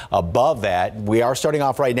like above that, we are starting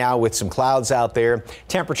off right now with some clouds out there.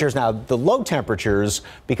 Temperatures now, the low temperatures,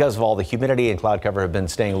 because of all the humidity and cloud cover, have been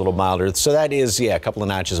staying a little milder. So that is, a couple of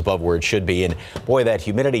notches above where it should be. And boy, that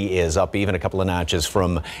humidity is up even a couple of notches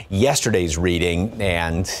from yesterday's reading.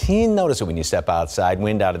 And you notice it when you step outside.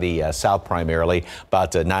 Wind out of the south primarily,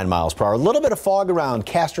 about 9 miles per hour. A little bit of fog around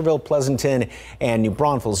Castroville, Pleasanton, and New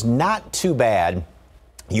Braunfels. Not too bad.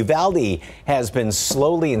 Uvalde has been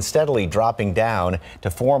slowly and steadily dropping down to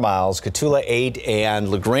 4 miles. Cotulla 8 and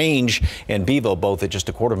LaGrange and Beeville both at just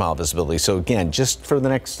a quarter-mile visibility. So again, just for the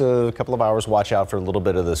next couple of hours, watch out for a little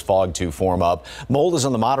bit of this fog to form up. Mold is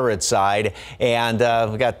on the moderate side, and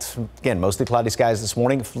we got, again, mostly cloudy skies this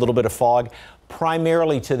morning. A little bit of fog.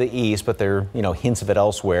 primarily to the east, but there are, hints of it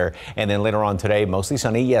elsewhere. And then later on today, mostly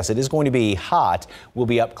sunny. Yes, it is going to be hot. We'll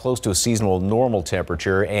be up close to a seasonal normal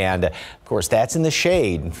temperature. And of course, that's in the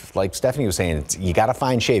shade. Like Stephanie was saying, you got to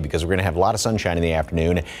find shade because we're going to have a lot of sunshine in the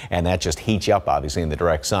afternoon. And that just heats you up, obviously, in the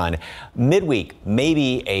direct sun. Midweek,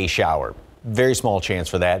 maybe a shower. Very small chance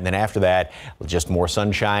for that. And then after that, just more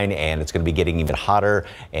sunshine, and it's going to be getting even hotter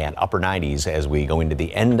and upper 90s as we go into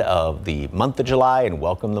the end of the month of July and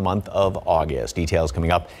welcome the month of August. Details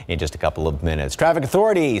coming up in just a couple of minutes. Traffic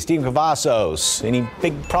Authority, Steve Cavazos. Any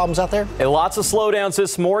big problems out there? And lots of slowdowns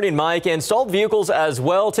this morning, Mike, and stalled vehicles as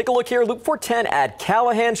well. Take a look here. Loop 410 at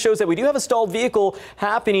Callahan shows that we do have a stalled vehicle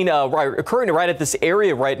happening, occurring right at this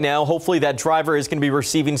area right now. Hopefully that driver is going to be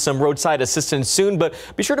receiving some roadside assistance soon, but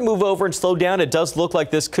be sure to move over and slow down. It does look like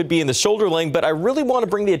this could be in the shoulder lane, but I really want to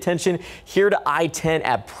bring the attention here to I-10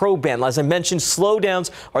 at Pro-Bend. As I mentioned,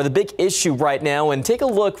 slowdowns are the big issue right now, and take a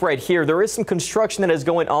look right here. There is some construction that is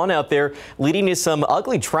going on out there, leading to some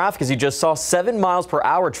ugly traffic, as you just saw. 7 miles per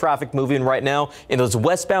hour traffic moving right now in those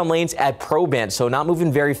westbound lanes at Pro-Bend, so not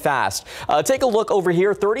moving very fast. Take a look over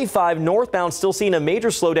here. 35 northbound, still seeing a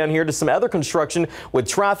major slowdown here to some other construction with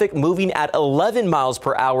traffic moving at 11 miles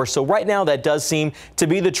per hour. So right now that does seem to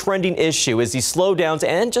be the trending issue, is these slowdowns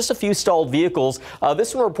and just a few stalled vehicles.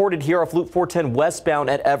 This one reported here off Loop 410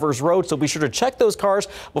 westbound at Evers Road, so be sure to check those cars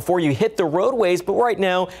before you hit the roadways. But right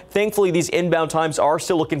now, thankfully, these inbound times are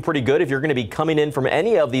still looking pretty good. If you're going to be coming in from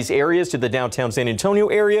any of these areas to the downtown San Antonio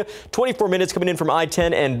area, 24 minutes coming in from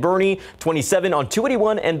I-10 and Bernie, 27 on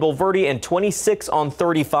 281 and Bulverde, and 26 on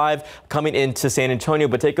 35 coming into San Antonio.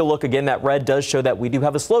 But take a look again, that red does show that we do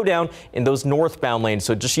have a slowdown in those northbound lanes.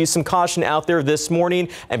 So just use some caution out there this morning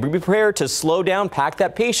and be prepared to slow down, pack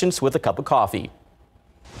that patience with a cup of coffee.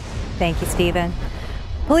 Thank you, Stephen.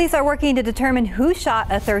 Police are working to determine who shot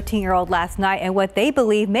a 13-year-old last night and what they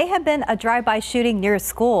believe may have been a drive-by shooting near a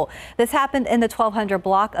school. This happened in the 1200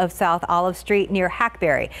 block of South Olive Street near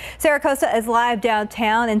Hackberry. Sarah Costa is live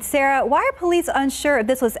downtown. And Sarah, why are police unsure if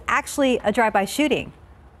this was actually a drive-by shooting?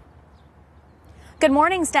 Good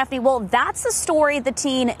morning, Stephanie. Well, that's the story the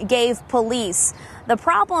teen gave police. The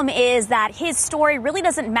problem is that his story really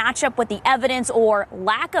doesn't match up with the evidence or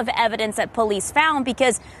lack of evidence that police found,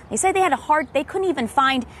 because they say they couldn't even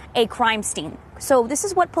find a crime scene. So this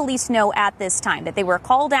is what police know at this time, that they were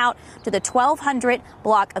called out to the 1200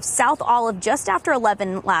 block of South Olive just after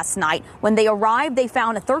 11 last night. When they arrived, they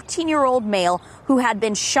found a 13-year-old male who had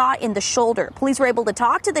been shot in the shoulder. Police were able to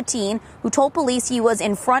talk to the teen, who told police he was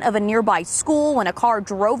in front of a nearby school when a car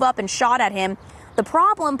drove up and shot at him. The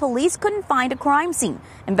problem, police couldn't find a crime scene.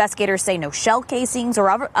 Investigators say no shell casings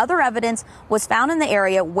or other evidence was found in the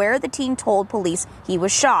area where the teen told police he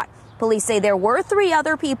was shot. Police say there were 3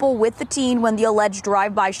 other people with the teen when the alleged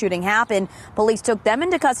drive-by shooting happened. Police took them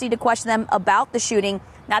into custody to question them about the shooting.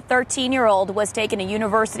 That 13-year-old was taken to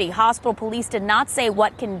University Hospital. Police did not say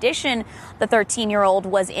what condition the 13-year-old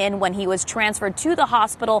was in when he was transferred to the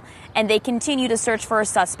hospital, and they continue to search for a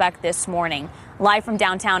suspect this morning. Live from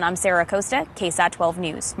downtown, I'm Sarah Costa, KSAT 12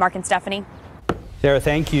 News. Mark and Stephanie. Sarah,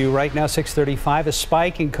 thank you. Right now, 6:35, a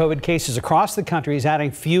spike in COVID cases across the country is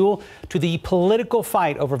adding fuel to the political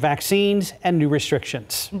fight over vaccines and new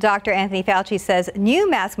restrictions. Dr. Anthony Fauci says new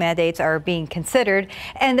mask mandates are being considered,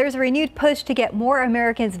 and there's a renewed push to get more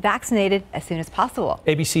Americans vaccinated as soon as possible.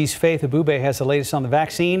 ABC's Faith Abube has the latest on the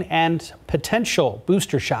vaccine and potential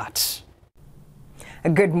booster shots.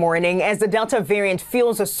 Good morning. As the Delta variant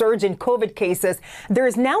fuels a surge in COVID cases, there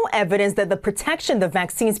is now evidence that the protection the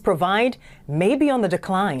vaccines provide may be on the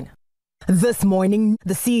decline. This morning,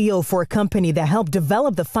 the CEO for a company that helped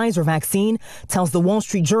develop the Pfizer vaccine tells the Wall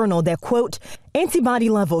Street Journal that, quote, antibody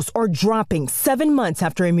levels are dropping 7 months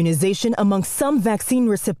after immunization among some vaccine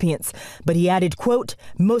recipients. But he added, quote,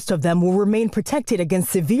 most of them will remain protected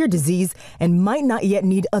against severe disease and might not yet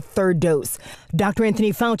need a third dose. Dr.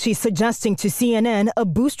 Anthony Fauci suggesting to CNN a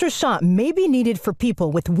booster shot may be needed for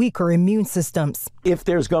people with weaker immune systems. If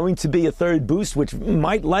there's going to be a third boost, which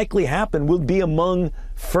might likely happen, will be among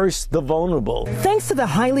first the vulnerable. Thanks to the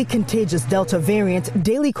highly contagious Delta variant,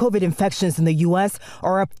 daily COVID infections in the U.S.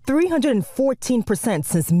 are up 314%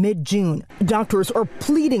 since mid-June. Doctors are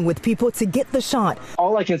pleading with people to get the shot.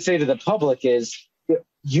 All I can say to the public is,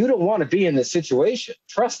 you don't want to be in this situation.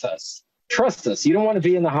 Trust us. Trust us. You don't want to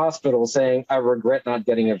be in the hospital saying, I regret not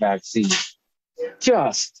getting a vaccine.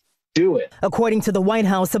 Just Do it. According to the White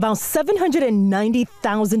House, about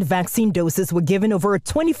 790,000 vaccine doses were given over a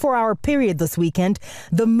 24-hour period this weekend,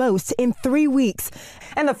 the most in 3 weeks.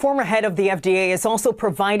 And the former head of the FDA is also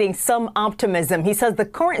providing some optimism. He says the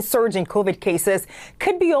current surge in COVID cases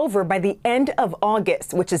could be over by the end of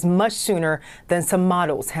August, which is much sooner than some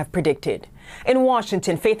models have predicted. In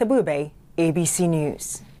Washington, Faith Abube, ABC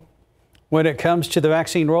News. When it comes to the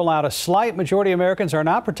vaccine rollout, a slight majority of Americans are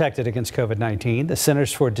not protected against COVID-19. The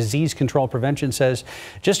Centers for Disease Control and Prevention says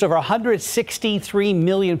just over 163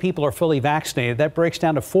 million people are fully vaccinated. That breaks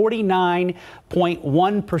down to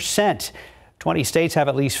 49.1%. 20 states have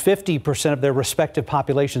at least 50% of their respective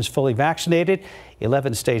populations fully vaccinated.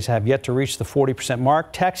 11 states have yet to reach the 40%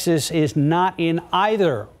 mark. Texas is not in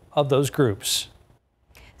either of those groups.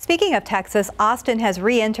 Speaking of Texas, Austin has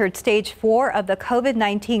re-entered stage 4 of the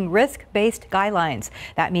COVID-19 risk-based guidelines.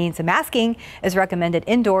 That means masking is recommended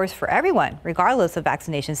indoors for everyone, regardless of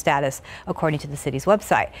vaccination status, according to the city's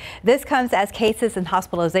website. This comes as cases and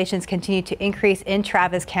hospitalizations continue to increase in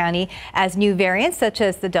Travis County as new variants, such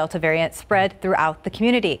as the Delta variant, spread throughout the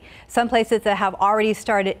community. Some places that have already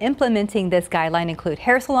started implementing this guideline include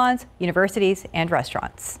hair salons, universities, and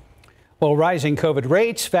restaurants. Well, rising COVID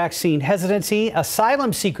rates, vaccine hesitancy,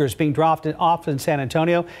 asylum seekers being dropped off in San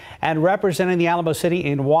Antonio, and representing the Alamo City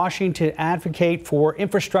in Washington to advocate for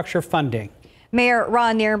infrastructure funding. Mayor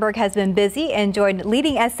Ron Nirenberg has been busy and joined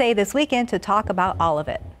Leading SA this weekend to talk about all of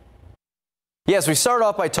it. Yes, we start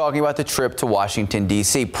off by talking about the trip to Washington,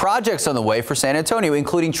 D.C. Projects on the way for San Antonio,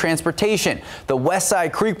 including transportation, the West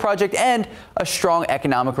Side Creek project, and a strong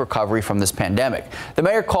economic recovery from this pandemic. The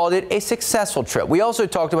mayor called it a successful trip. We also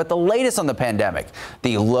talked about the latest on the pandemic,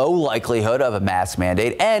 the low likelihood of a mask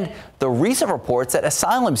mandate, and the recent reports that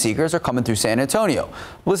asylum seekers are coming through San Antonio.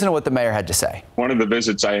 Listen to what the mayor had to say. One of the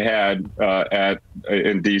visits I had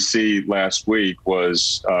in D.C. last week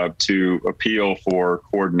was to appeal for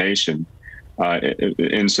coordination.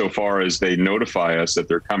 Insofar as they notify us that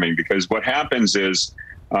they're coming, because what happens is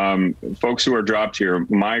folks who are dropped here,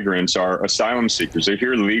 migrants, are asylum seekers. They're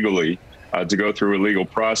here legally to go through a legal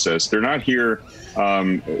process. They're not here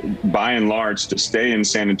by and large to stay in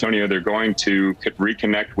San Antonio. They're going to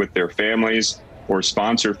reconnect with their families or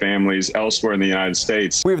sponsor families elsewhere in the United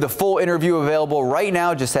States. We have the full interview available right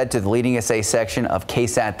now. Just head to the Leading SA section of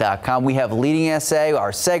KSAT.com. We have Leading SA,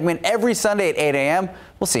 our segment, every Sunday at 8 a.m.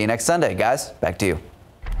 We'll see you next Sunday, guys. Back to you.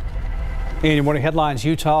 In your morning headlines,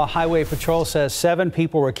 Utah Highway Patrol says 7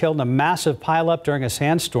 people were killed in a massive pileup during a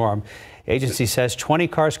sandstorm. The agency says 20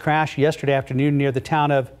 cars crashed yesterday afternoon near the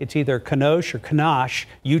town of, it's either Kenosha or Kanosh,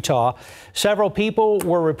 Utah. Several people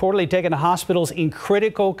were reportedly taken to hospitals in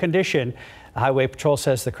critical condition. The Highway Patrol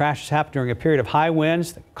says the crashes happened during a period of high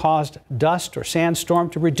winds that caused dust or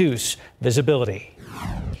sandstorm to reduce visibility.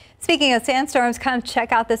 Speaking of sandstorms, come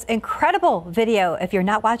check out this incredible video. If you're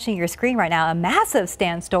not watching your screen right now, a massive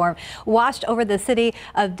sandstorm washed over the city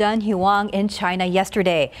of Dunhuang in China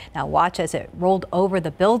yesterday. Now watch as it rolled over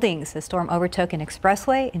the buildings. The storm overtook an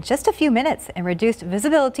expressway in just a few minutes and reduced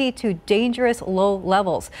visibility to dangerous low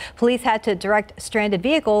levels. Police had to direct stranded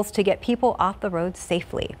vehicles to get people off the road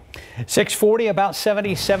safely. 640, about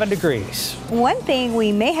 77 degrees. One thing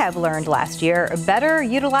we may have learned last year, better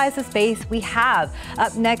utilize the space we have.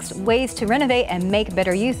 Up next, ways to renovate and make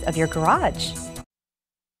better use of your garage.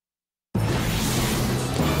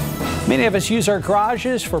 Many of us use our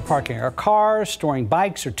garages for parking our cars, storing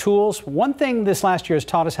bikes or tools. One thing this last year has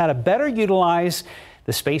taught us how to better utilize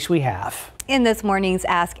the space we have. In this morning's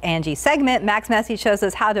Ask Angie segment, Max Massey shows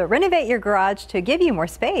us how to renovate your garage to give you more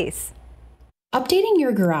space. Updating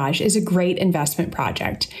your garage is a great investment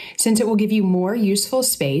project since it will give you more useful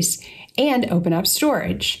space and open up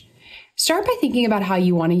storage. Start by thinking about how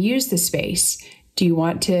you want to use the space. Do you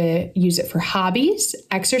want to use it for hobbies,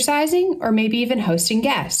 exercising, or maybe even hosting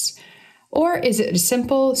guests? Or is it a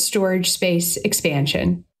simple storage space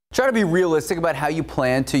expansion? Try to be realistic about how you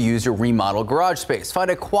plan to use your remodeled garage space.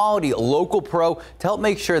 Find a quality local pro to help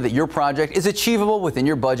make sure that your project is achievable within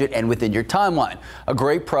your budget and within your timeline. A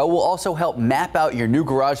great pro will also help map out your new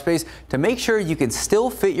garage space to make sure you can still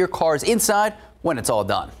fit your cars inside when it's all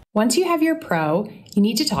done. Once you have your pro, you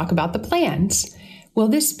need to talk about the plans. Will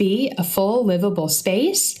this be a full livable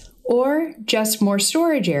space or just more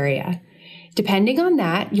storage area? Depending on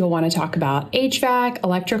that, you'll want to talk about HVAC,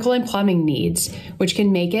 electrical, and plumbing needs, which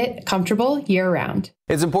can make it comfortable year-round.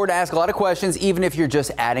 It's important to ask a lot of questions, even if you're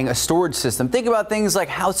just adding a storage system. Think about things like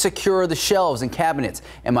how secure are the shelves and cabinets?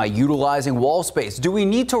 Am I utilizing wall space? Do we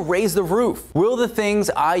need to raise the roof? Will the things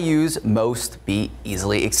I use most be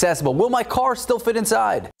easily accessible? Will my car still fit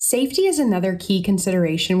inside? Safety is another key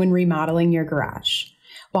consideration when remodeling your garage.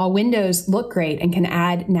 While windows look great and can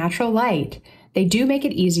add natural light, they do make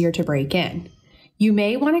it easier to break in. You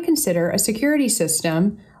may want to consider a security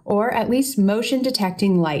system or at least motion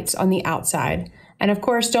detecting lights on the outside. And of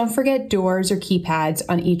course, don't forget doors or keypads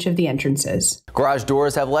on each of the entrances. Garage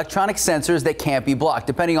doors have electronic sensors that can't be blocked.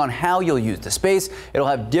 Depending on how you'll use the space, it'll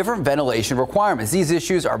have different ventilation requirements. These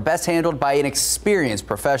issues are best handled by an experienced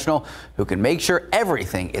professional who can make sure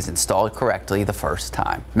everything is installed correctly the first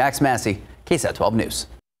time. Max Massey, KSAT 12 News.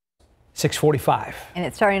 6:45. And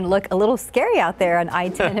it's starting to look a little scary out there on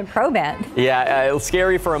I-10 and Probant. Yeah, it's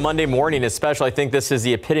scary for a Monday morning, especially. I think this is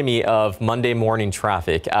the epitome of Monday morning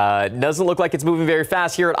traffic. Doesn't look like it's moving very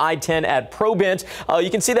fast here at I-10 at Probant.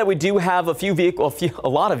 You can see that we do have a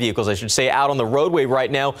lot of vehicles, I should say, out on the roadway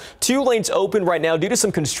right now. 2 lanes open right now due to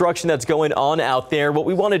some construction that's going on out there. What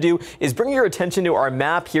we want to do is bring your attention to our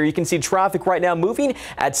map here. You can see traffic right now moving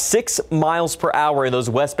at 6 miles per hour in those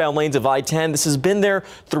westbound lanes of I-10. This has been there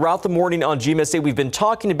throughout the morning on GMSA. We've been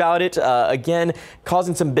talking about it again,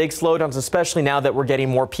 causing some big slowdowns, especially now that we're getting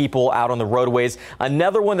more people out on the roadways.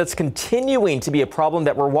 Another one that's continuing to be a problem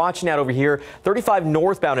that we're watching out over here, 35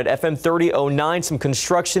 northbound at FM 3009, some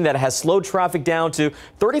construction that has slowed traffic down to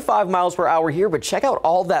 35 miles per hour here, but check out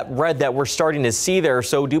all that red that we're starting to see there.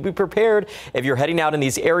 So do be prepared if you're heading out in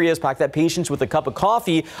these areas. Pack that patience with a cup of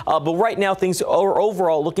coffee. But right now things are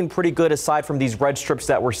overall looking pretty good aside from these red strips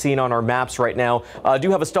that we're seeing on our maps right now.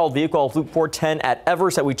 Do have a stalled vehicle off Loop 410 at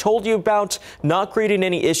Everest that we told you about, not creating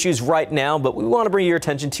any issues right now, but we want to bring your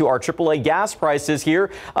attention to our AAA gas prices here.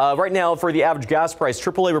 Right now for the average gas price,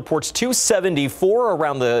 AAA reports $2.74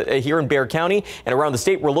 around here in Bexar County, and around the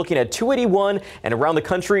state we're looking at $2.81, and around the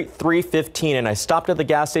country $3.15. And I stopped at the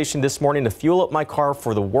gas station this morning to fuel up my car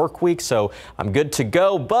for the work week, so I'm good to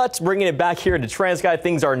go. But bringing it back here to TransGuide,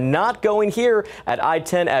 things are not going here at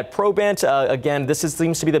I-10 at Probant. Again, this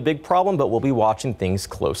seems to be the big problem, but we'll be watching things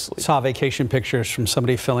closely. Saw vacation pictures from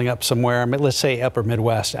somebody filling up somewhere, let's say upper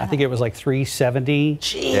Midwest. I think it was like $3.70,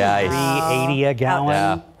 $3.80 a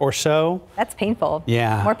gallon or so. That's painful.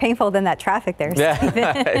 Yeah. More painful than that traffic there,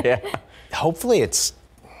 Stephen. Hopefully it's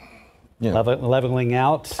leveling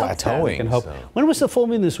out. Plateauing. Can hope. When was the full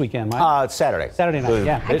moon this weekend, Mike? It's Saturday. Saturday night,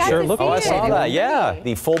 yeah. It sure looked I saw that, yeah.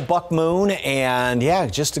 The full buck moon, and yeah,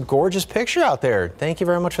 just a gorgeous picture out there. Thank you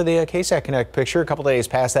very much for the KSAT Connect picture. A couple days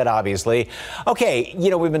past that, obviously. Okay,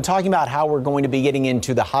 we've been talking about how we're going to be getting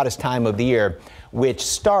into the hottest time of the year, which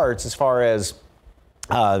starts as far as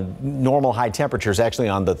normal high temperatures actually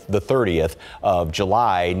on the 30th of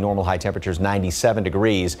July. Normal high temperatures 97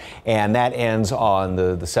 degrees, and that ends on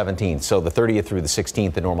the 17th. So the 30th through the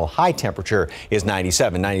 16th, the normal high temperature is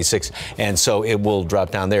 97, 96, and so it will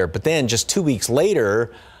drop down there. But then just 2 weeks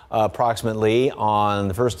later, approximately on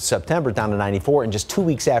the 1st of September, down to 94, and just 2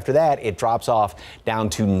 weeks after that, it drops off down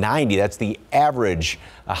to 90. That's the average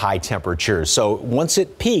high temperature. So once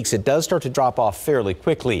it peaks, it does start to drop off fairly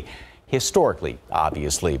quickly. Historically,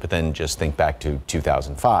 obviously, but then just think back to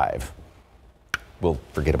 2005. We'll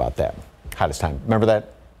forget about that. Hottest time. Remember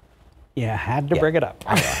that? Yeah, had to bring it up.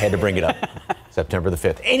 I had to bring it up. September the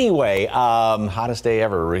 5th. Anyway, hottest day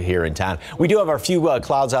ever here in town. We do have our few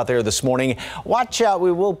clouds out there this morning. Watch out.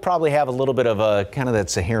 We will probably have a little bit of a kind of that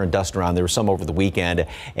Saharan dust around. There was some over the weekend,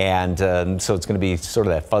 and so it's going to be sort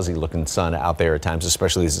of that fuzzy looking sun out there at times,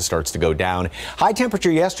 especially as it starts to go down. High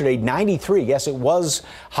temperature yesterday, 93. Yes, it was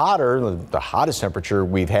hotter, the hottest temperature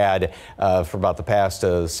we've had for about the past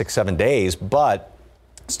 6-7 days, but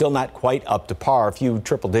still not quite up to par. A few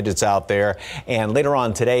triple digits out there. And later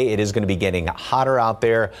on today, it is going to be getting hotter out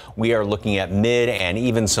there. We are looking at mid and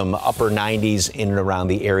even some upper 90s in and around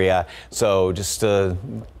the area. So just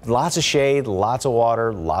lots of shade, lots of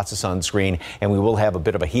water, lots of sunscreen, and we will have a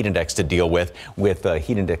bit of a heat index to deal with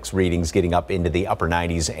heat index readings getting up into the upper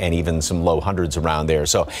 90s and even some low hundreds around there.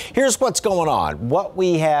 So here's what's going on. What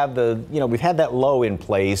we have, we've had that low in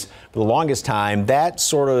place for the longest time. That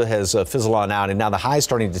sort of has fizzled on out, and now the high's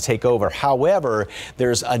starting to take over. However,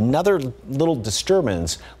 there's another little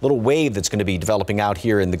disturbance, little wave that's going to be developing out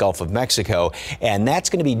here in the Gulf of Mexico, and that's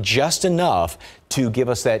going to be just enough to give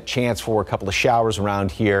us that chance for a couple of showers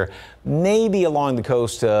around here, maybe along the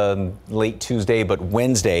coast late Tuesday, but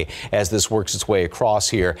Wednesday as this works its way across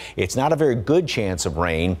here. It's not a very good chance of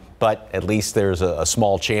rain, but at least there's a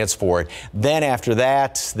small chance for it. Then after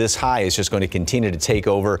that, this high is just going to continue to take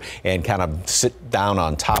over and kind of sit down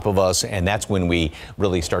on top of us, and that's when we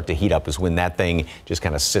really start to heat up, is when that thing just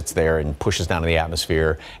kind of sits there and pushes down in the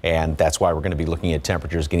atmosphere, and that's why we're going to be looking at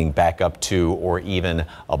temperatures getting back up to or even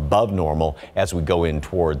above normal as we go in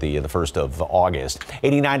toward the 1st of August.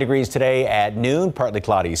 89 degrees today at noon, partly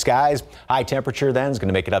cloudy skies. High temperature then is going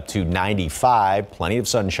to make it up to 95. Plenty of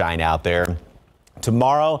sunshine out there.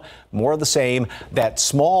 Tomorrow, more of the same. That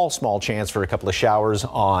small chance for a couple of showers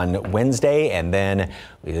on Wednesday, and then it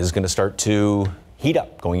is going to start to heat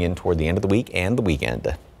up going in toward the end of the week and the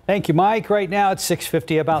weekend. Thank you, Mike. Right now it's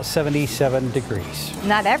 6:50, about 77 degrees.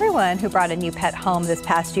 Not everyone who brought a new pet home this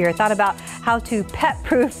past year thought about how to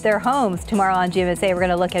pet-proof their homes. Tomorrow on GMSA, we're going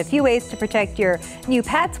to look at a few ways to protect your new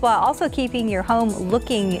pets while also keeping your home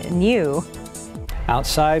looking new.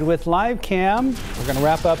 Outside with Live Cam. We're going to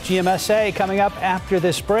wrap up GMSA coming up after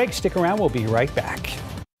this break. Stick around. We'll be right back.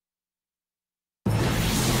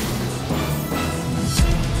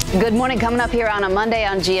 Good morning. Coming up here on a Monday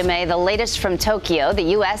on GMA, the latest from Tokyo, the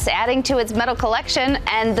U.S. adding to its medal collection,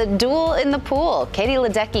 and the duel in the pool, Katie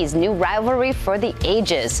Ledecky's new rivalry for the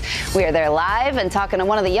ages. We are there live and talking to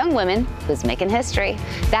one of the young women who's making history.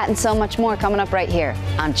 That and so much more coming up right here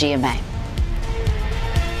on GMA.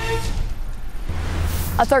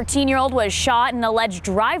 A 13-year-old was shot in an alleged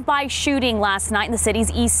drive-by shooting last night in the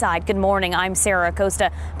city's east side. Good morning. I'm Sarah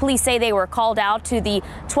Acosta. Police say they were called out to the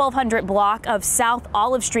 1200 block of South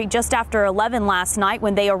Olive Street just after 11 last night.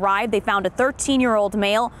 When they arrived, they found a 13-year-old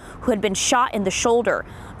male who had been shot in the shoulder.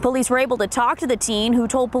 Police were able to talk to the teen, who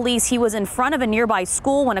told police he was in front of a nearby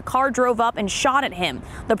school when a car drove up and shot at him.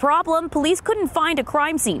 The problem, police couldn't find a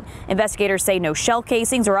crime scene. Investigators say no shell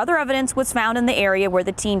casings or other evidence was found in the area where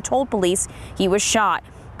the teen told police he was shot.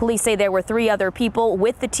 Police say there were 3 other people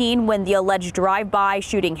with the teen when the alleged drive-by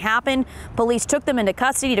shooting happened. Police took them into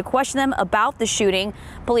custody to question them about the shooting.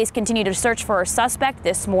 Police continue to search for a suspect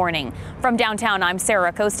this morning. From downtown, I'm Sarah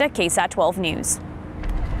Acosta, KSAT 12 News.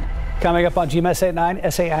 Coming up on GMSA at 9,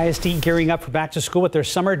 SAISD gearing up for back to school with their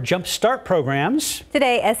summer Jump Start programs.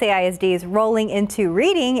 Today, SAISD is rolling into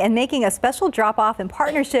reading and making a special drop-off in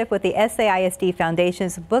partnership with the SAISD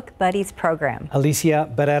Foundation's Book Buddies program.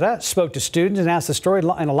 Alicia Beretta spoke to students and asked the story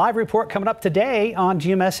in a live report coming up today on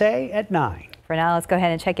GMSA at 9. For now, let's go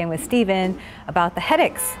ahead and check in with Steven about the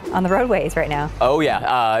headaches on the roadways right now. Oh,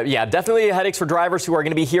 yeah. Definitely headaches for drivers who are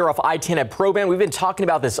going to be here off I-10 at Proban. We've been talking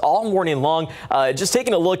about this all morning long. Just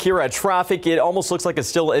taking a look here at traffic, it almost looks like a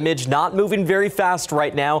still image, not moving very fast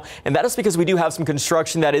right now. And that is because we do have some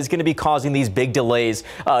construction that is going to be causing these big delays.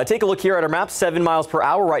 Take a look here at our map, 7 miles per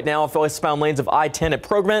hour right now off westbound lanes of I-10 at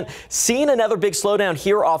Proban. Seeing another big slowdown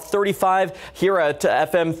here off 35 here at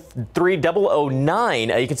FM 3009.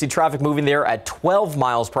 You can see traffic moving there at 12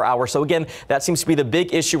 miles per hour. So again, that seems to be the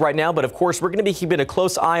big issue right now. But of course, we're going to be keeping a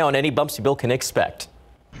close eye on any bumps you can expect.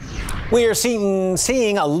 We are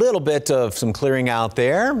seeing a little bit of some clearing out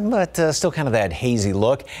there, but still kind of that hazy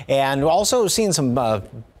look. And also seeing some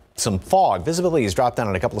fog. Visibility has dropped down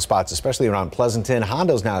in a couple of spots, especially around Pleasanton.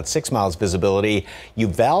 Hondo's now at 6 miles visibility.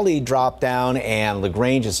 Uvalde dropped down, and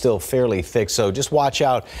LaGrange is still fairly thick. So just watch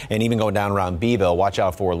out, and even going down around Beeville, watch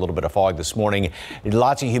out for a little bit of fog this morning.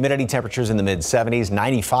 Lots of humidity, temperatures in the mid-70s,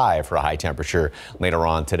 95 for a high temperature later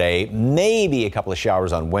on today. Maybe a couple of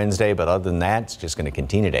showers on Wednesday, but other than that, it's just going to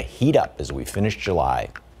continue to heat up as we finish July.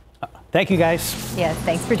 Thank you, guys. Yes,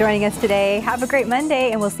 thanks for joining us today. Have a great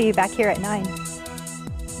Monday, and we'll see you back here at 9.